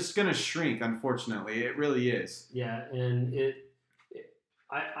sport, and it's just going to shrink, unfortunately. It really is. Yeah, and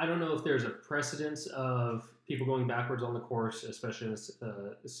I don't know if there's a precedence of people going backwards on the course, especially in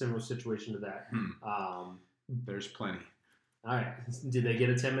a similar situation to that. There's plenty. All right. Did they get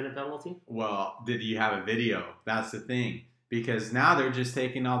a 10-minute penalty? Well, did you have a video? That's the thing. Because now they're just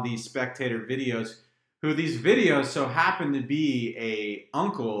taking all these spectator videos, who these videos so happen to be a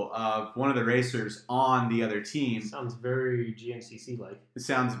uncle of one of the racers on the other team. Sounds very GNCC-like. It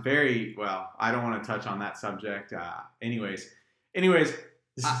sounds very, well, I don't want to touch on that subject. Anyways,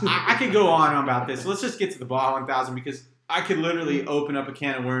 I could go on about this. Let's just get to the Baja 1000 because I could literally open up a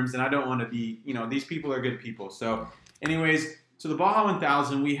can of worms, and I don't want to be, these people are good people. So anyways, so the Baja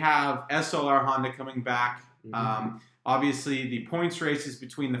 1000, we have SLR Honda coming back. Obviously, the points races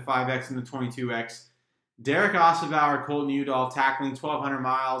between the 5X and the 22X. Derek Ossebauer, Colton Udall tackling 1,200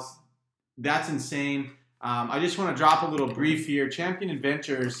 miles. That's insane. I just want to drop a little brief here. Champion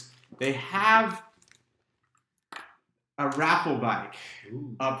Adventures, they have a raffle bike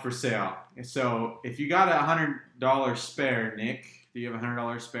up for sale. So if you got a $100 spare, Nick, do you have a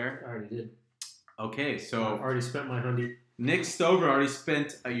 $100 spare? I already did. Okay, so I've already spent my $100. Nick Stover already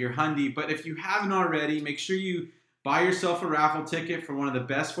spent your $100, but if you haven't already, make sure you buy yourself a raffle ticket for one of the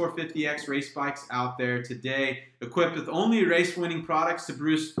best 450X race bikes out there today, equipped with only race-winning products to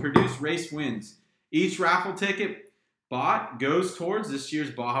produce race wins. Each raffle ticket bought goes towards this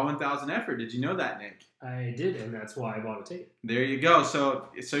year's Baja 1000 effort. Did you know that, Nick? I did, and that's why I bought a ticket. There you go. So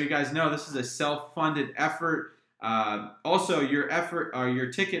you guys know this is a self-funded effort. Also,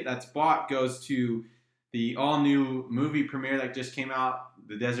 your ticket that's bought goes to the all-new movie premiere that just came out,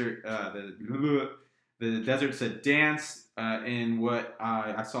 The Desert's a Dance, in what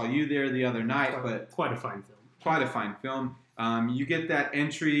I saw you there the other night. Quite a fine film. Quite a fine film. You get that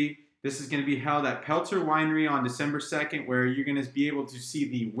entry. This is going to be held at Pelter Winery on December 2nd, where you're going to be able to see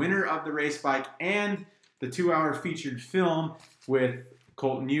the winner of the race bike and the 2-hour featured film with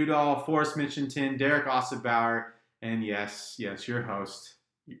Colton Udall, Forrest Mitchinton, Derek Ossebauer, and yes, your host,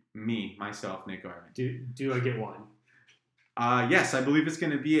 myself, Nick Garvin. Do I get one? Yes, I believe it's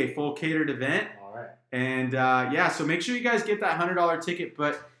going to be a full catered event. All right. And so make sure you guys get that $100 ticket.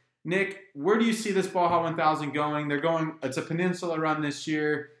 But Nick, where do you see this Baja 1000 going? It's a peninsula run this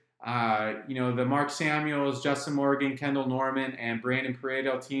year. The Mark Samuels, Justin Morgan, Kendall Norman, and Brandon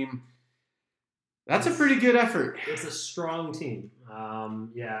Pareto team. That's a pretty good effort. It's a strong team.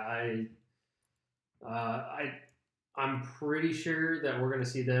 I'm pretty sure that we're going to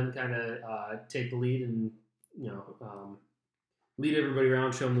see them kind of take the lead and lead everybody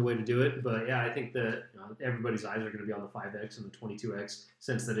around, show them the way to do it. But yeah, I think that everybody's eyes are going to be on the 5X and the 22X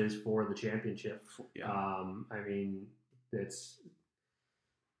since that is for the championship. Yeah.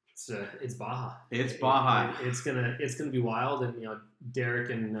 It's Baja. It's Baja. It's gonna be wild, and Derek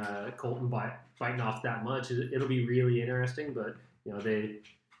and Colton fighting off that much. It'll be really interesting. But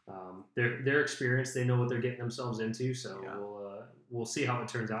they're experienced. They know what they're getting themselves into. So we'll see how it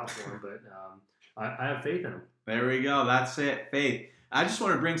turns out for them. But I have faith in them. There we go. That's it. Faith. I just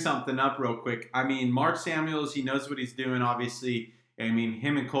want to bring something up real quick. I mean, Mark Samuels, he knows what he's doing, obviously. I mean,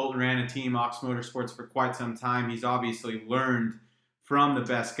 him and Colton ran a team, Ox Motorsports, for quite some time. He's obviously learned from the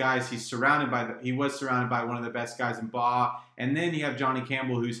best guys. He was surrounded by one of the best guys in Baja. And then you have Johnny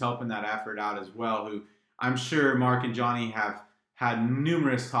Campbell, who's helping that effort out as well, who I'm sure Mark and Johnny have had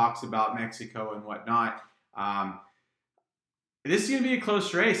numerous talks about Mexico and whatnot. This is going to be a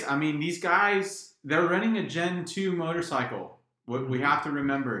close race. I mean, these guys, they're running a Gen 2 motorcycle. What we have to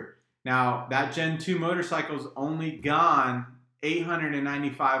remember. Now, that Gen 2 motorcycle's only gone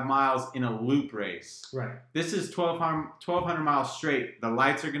 895 miles in a loop race. Right. This is 1,200 miles straight. The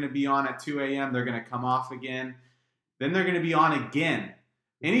lights are going to be on at 2 a.m. They're going to come off again. Then they're going to be on again.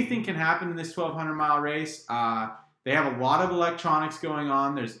 Anything can happen in this 1,200-mile race. They have a lot of electronics going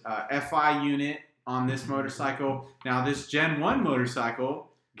on. There's a FI unit on this motorcycle. Now, this Gen 1 motorcycle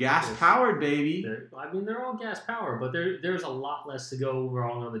Gas powered, baby. They're all gas powered, but there's a lot less to go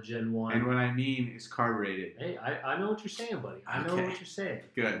overall on the Gen 1. And what I mean is carbureted. Hey, I know what you're saying, buddy. I know Okay. what you're saying.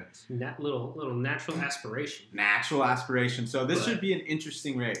 Good. Little natural aspiration. Natural aspiration. So this But- should be an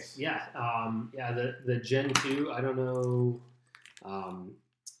interesting race. Yeah. The Gen 2, I don't know.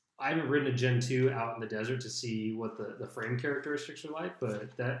 I haven't ridden a Gen 2 out in the desert to see what the frame characteristics are like,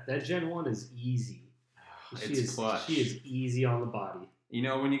 but that Gen 1 is easy. It's clutch. She is easy on the body. You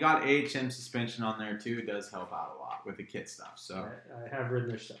know, when you got AHM suspension on there too, it does help out a lot with the kit stuff. So I have ridden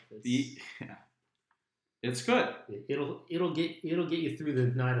their stuff. it's good. It'll get you through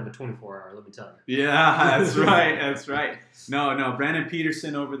the night of a 24-hour. Let me tell you. Yeah, that's right. That's right. No, Brandon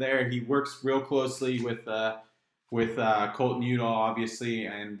Peterson over there, he works real closely with Colton Udall, obviously,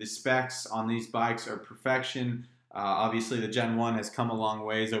 and the specs on these bikes are perfection. Obviously, the Gen 1 has come a long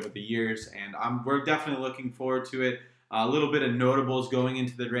ways over the years, and we're definitely looking forward to it. A little bit of notables going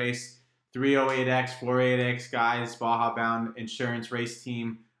into the race. 308X, 408X guys, Baja Bound Insurance Race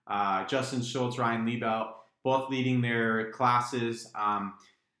Team, Justin Schultz, Ryan Liebelt, both leading their classes,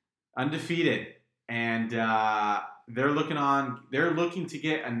 undefeated. And they're looking to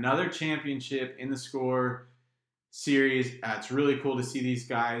get another championship in the Score Series. It's really cool to see these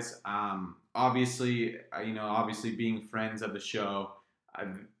guys. Obviously being friends of the show.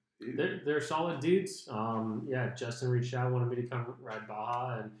 They're solid dudes. Justin reached out, wanted me to come ride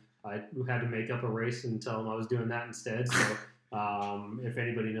Baja, and I had to make up a race and tell him I was doing that instead. So if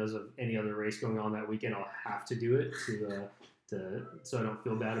anybody knows of any other race going on that weekend, I'll have to do it so I don't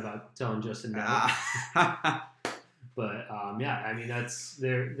feel bad about telling Justin no. But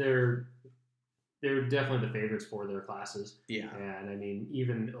they're definitely the favorites for their classes. Yeah. And I mean,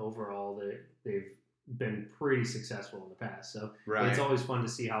 even overall, they've been pretty successful in the past. So Right. it's always fun to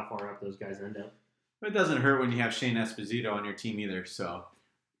see how far up those guys end up. It doesn't hurt when you have Shane Esposito on your team either. So,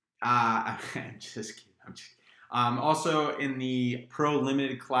 I'm just kidding. Also in the Pro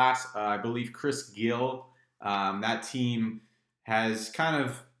Limited class, I believe Chris Gill, that team has kind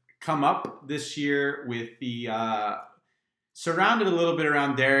of come up this year with the surrounded a little bit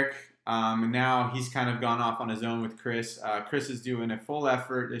around Derek. And now he's kind of gone off on his own with Chris. Chris is doing a full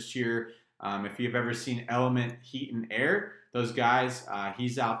effort this year. If you've ever seen Element Heat and Air, those guys,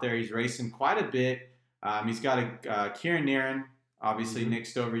 he's out there. He's racing quite a bit. He's got Kieran Nairn, obviously Nick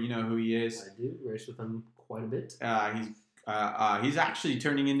Stover. You know who he is. I do race with him quite a bit. He's actually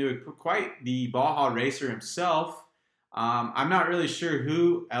turning into quite the Baja racer himself. I'm not really sure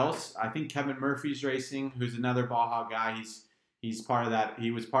who else. I think Kevin Murphy's racing, who's another Baja guy. He's part of that.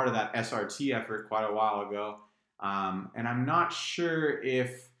 He was part of that SRT effort quite a while ago. And I'm not sure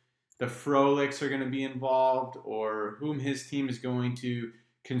if the Frolics are going to be involved or whom his team is going to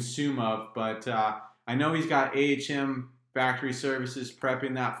consume of. But I know he's got AHM Factory Services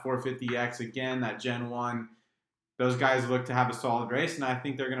prepping that 450X again, that Gen 1. Those guys look to have a solid race, and I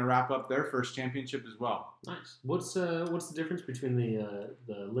think they're going to wrap up their first championship as well. Nice. What's the difference between the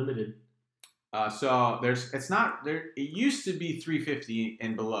limited? It used to be 350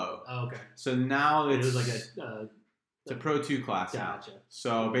 and below. Oh, okay. So now It it's was like a Pro 2 class now. Gotcha.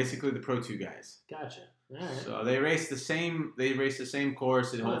 So basically the Pro 2 guys. Gotcha. All right. So they race the same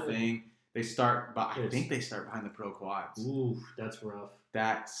course, the whole Oh, yeah. thing. They start I think they start behind the Pro Quads. Ooh, that's rough.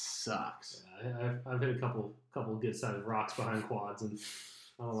 That sucks. Yeah, I've hit a couple good sized rocks behind quads, and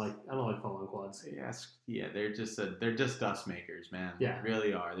I don't like falling quads. Yes, yeah, they're just dust makers, man. Yeah. They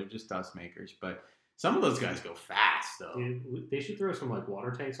really are. They're just dust makers. But some of those guys go fast, though. Dude, they should throw some like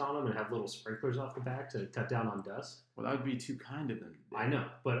water tanks on them and have little sprinklers off the back to cut down on dust. Well, that would be too kind of them. I know,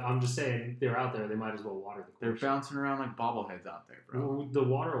 but I'm just saying they're out there. They might as well water the They're course. bouncing around like bobbleheads out there, bro. Well, the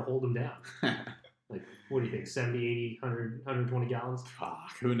water will hold them down. Like, what do you think? 70, 80, 100, 120 gallons?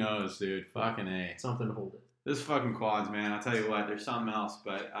 Fuck, who knows, dude? Fucking A. Something to hold it. This fucking quads, man. I'll tell you what, there's something else.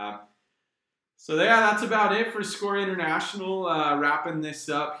 But so yeah, that's about it for Score International. Wrapping this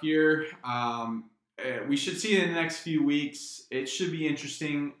up here. We should see it in the next few weeks. It should be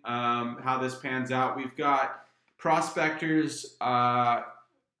interesting how this pans out. We've got Prospectors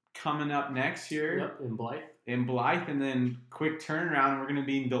coming up next here. Yep, in Blythe. And then quick turnaround. We're going to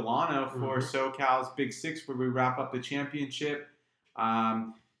be in Delano for SoCal's Big Six, where we wrap up the championship. Who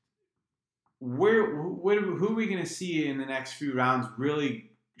are we going to see in the next few rounds really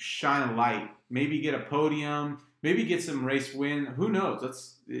shine a light? Maybe get a podium, maybe get some race win. Who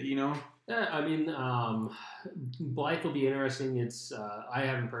knows? Yeah, I mean, Blythe will be interesting. It's I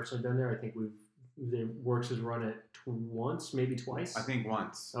haven't personally been there. I think the Works has run it once, maybe twice. I think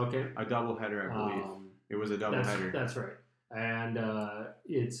once. Okay. A doubleheader, I believe. It was a doubleheader. That's right. And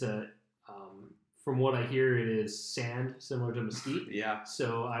it's from what I hear, it is sand similar to Mesquite. Yeah.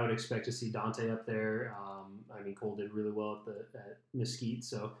 So I would expect to see Dante up there. I mean, Cole did really well at Mesquite,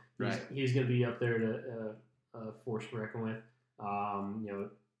 so he's going to be up there to force to reckon with.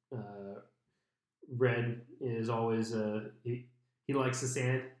 Red is always he likes the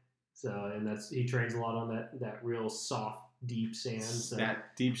sand, so and he trains a lot on that real soft, deep sand. So,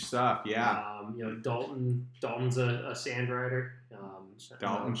 that deep stuff, yeah. Dalton's a sand rider.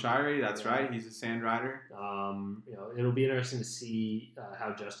 Dalton Shirey, that's right. He's a sand rider. It'll be interesting to see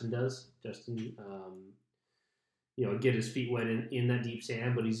how Justin does. Justin, get his feet wet in that deep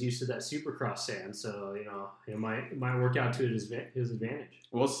sand, but he's used to that Supercross sand, so it might work out to his advantage.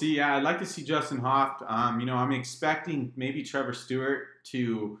 We'll see. Yeah, I'd like to see Justin Hoft. I'm expecting maybe Trevor Stewart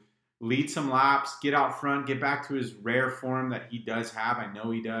to lead some laps, get out front, get back to his rare form that he does have. I know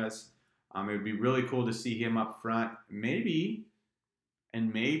he does. It would be really cool to see him up front. Maybe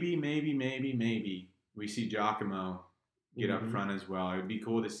we see Giacomo get up front as well. It would be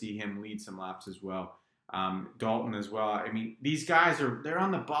cool to see him lead some laps as well. Dalton as well. I mean, these guys they're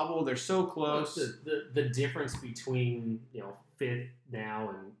on the bubble. They're so close. The difference between fifth now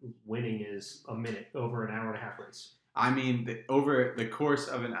and winning is a minute, over an hour and a half race. I mean, over the course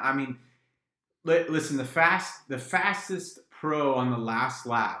of listen, the fastest pro on the last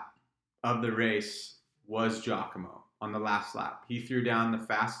lap of the race was Giacomo on the last lap. He threw down the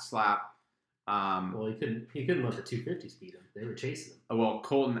fastest lap. Well, he couldn't let the 250s beat him. They were chasing him. Well,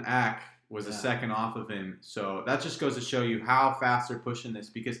 Colton Eck was a second off of him. So that just goes to show you how fast they're pushing this,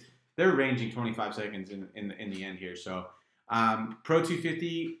 because they're ranging 25 seconds in the end here. So Pro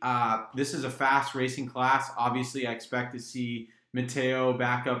 250, this is a fast racing class. Obviously, I expect to see Mateo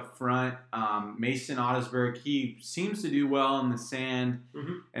back up front. Mason Ottersberg, he seems to do well in the sand.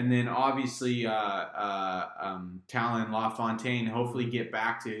 Mm-hmm. And then obviously Talon LaFontaine, hopefully get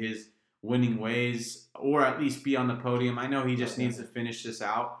back to his winning ways, or at least be on the podium. I know he just needs to finish this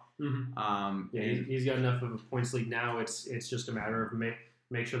out. Mm-hmm. He's got enough of a points lead now. It's just a matter of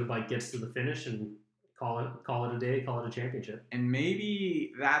make sure the bike gets to the finish and call it a day, call it a championship. And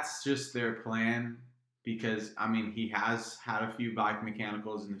maybe that's just their plan, because I mean he has had a few bike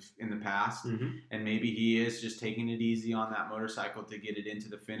mechanicals in the past, and maybe he is just taking it easy on that motorcycle to get it into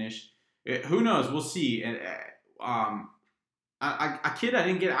the finish. Who knows? We'll see. A kid I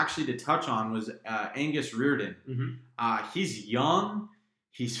didn't get actually to touch on was Angus Reardon. He's young.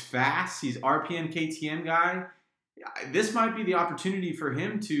 He's fast. He's RPM KTM guy. This might be the opportunity for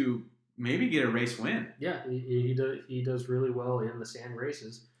him to maybe get a race win. Yeah, he does really well in the sand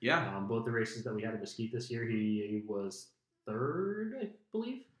races. Yeah. Both the races that we had at Mesquite this year, he was third, I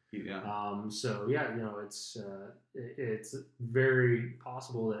believe. Yeah. So yeah, it's very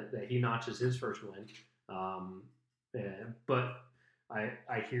possible that he notches his first win. But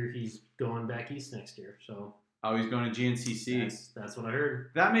I hear he's going back east next year. So. Oh, he's going to GNCC. That's what I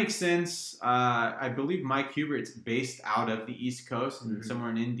heard. That makes sense. I believe Mike Hubert's based out of the East Coast, and somewhere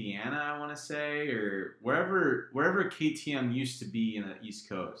in Indiana, I want to say, or wherever KTM used to be in the East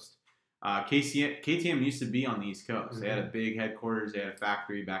Coast. KTM used to be on the East Coast. They had a big headquarters. They had a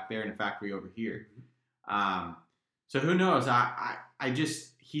factory back there and a factory over here. So who knows?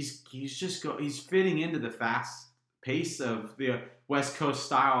 He's fitting into the fast pace of the West Coast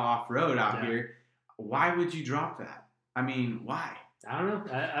style off road out here. Why would you drop that? I mean, why? I don't know.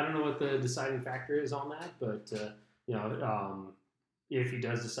 I don't know what the deciding factor is on that, but if he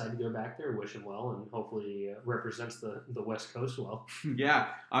does decide to go back there, wish him well, and hopefully represents the West Coast well. Yeah,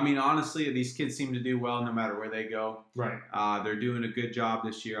 I mean, honestly, these kids seem to do well no matter where they go. Right. They're doing a good job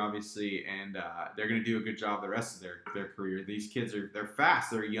this year, obviously, and they're going to do a good job the rest of their career. These kids they're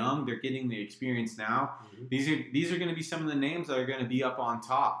fast, they're young, they're getting the experience now. These are going to be some of the names that are going to be up on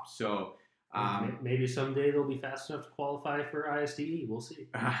top. So. Maybe someday they'll be fast enough to qualify for ISTE. We'll see.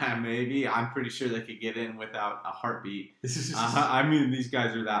 Maybe. I'm pretty sure they could get in without a heartbeat. I mean, these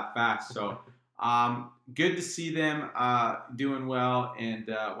guys are that fast. So, good to see them doing well. And,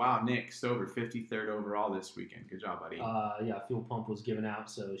 wow, Nick Stover, 53rd overall this weekend. Good job, buddy. Yeah, fuel pump was given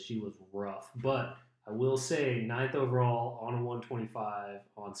out, so she was rough. But I will say 9th overall on a 125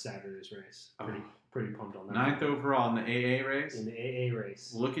 on Saturday's race. Pretty pumped on that. 9th overall in the AA race? In the AA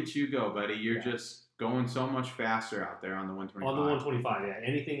race. Look at you go, buddy. You're just going so much faster out there on the 125. On the 125, yeah.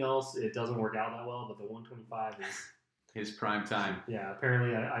 Anything else, it doesn't work out that well, but the 125 is... his prime time. Yeah,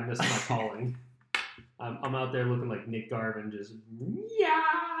 apparently I missed my calling. I'm out there looking like Nick Garvin, just... Yeah!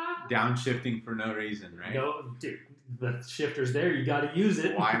 Downshifting for no reason, right? No, dude. The shifter's there. You got to use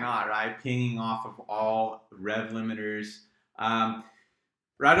it. Why not, right? Pinging off of all rev limiters.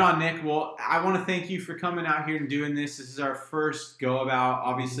 Right on, Nick. Well, I want to thank you for coming out here and doing this. This is our first go about.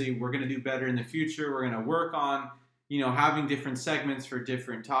 Obviously, we're going to do better in the future. We're going to work on, having different segments for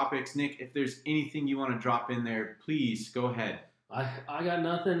different topics. Nick, if there's anything you want to drop in there, please go ahead. I got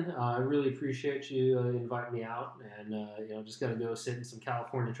nothing. I really appreciate you inviting me out, and just got to go sit in some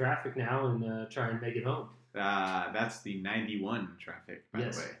California traffic now and try and make it home. That's the 91 traffic, by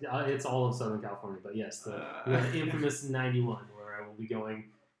the way. It's all of Southern California, but yes, the infamous 91, where I will be going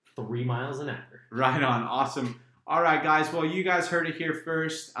 3 miles an hour. Right on. Awesome. All right, guys. Well, you guys heard it here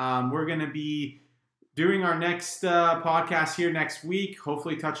first. We're going to be doing our next podcast here next week,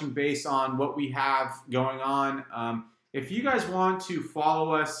 hopefully touching base on what we have going on. If you guys want to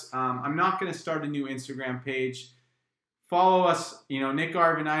follow us, I'm not going to start a new Instagram page. Follow us, Nick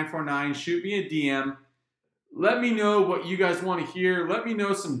Garvin 949. Shoot me a DM. Let me know what you guys want to hear. Let me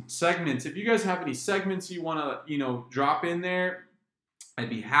know some segments. If you guys have any segments you want to, drop in there, I'd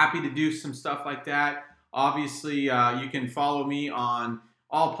be happy to do some stuff like that. Obviously, you can follow me on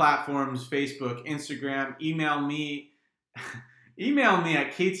all platforms, Facebook, Instagram. Email me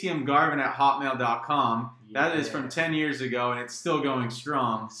at ktmgarvin@hotmail.com. Yeah. That is from 10 years ago, and it's still going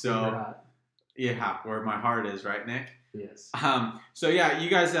strong. So, yeah, where my heart is, right, Nick? Yes. So yeah, you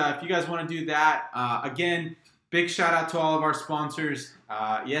guys, if you guys want to do that, again, big shout out to all of our sponsors.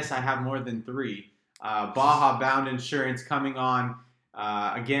 Yes, I have more than 3. Baja Bound Insurance coming on.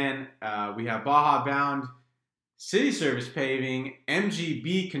 Again, we have Baja Bound, City Service Paving,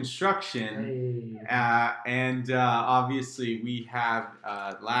 MGB Construction, and obviously we have,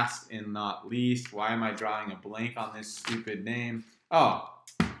 last and not least, why am I drawing a blank on this stupid name? Oh,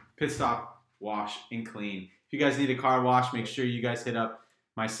 Pit Stop Wash and Clean. If you guys need a car wash, make sure you guys hit up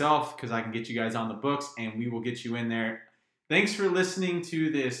myself because I can get you guys on the books and we will get you in there. Thanks for listening to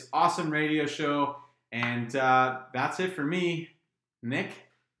this awesome radio show. And that's it for me. Nick?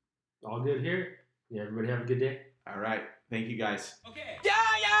 All good here. Yeah, everybody have a good day. All right. Thank you guys. Okay. Yeah.